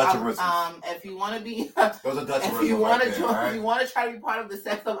 Those are Dutcherisms. If you want to be, those are Dutcherisms. If you want to right join, there, if you want to try to be part of the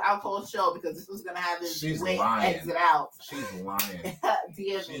Sex Love Alcohol show, because this was gonna have this exit out. She's lying.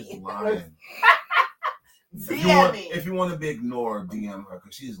 DM She's me. lying. DM me. If you want to be ignored, DM her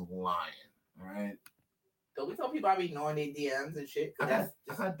because she's lying. All right. Don't we tell people I be ignoring their DMs and shit? I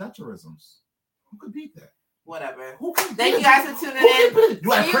got Dutcherisms. Who could beat that? Whatever. Who could Thank you guys for tuning in. You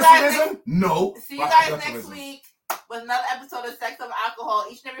like Christianism? No. See you guys next week with another episode of Sex Love Alcohol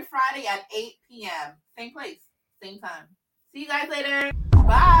each and every Friday at 8 p.m. Same place, same time. See you guys later.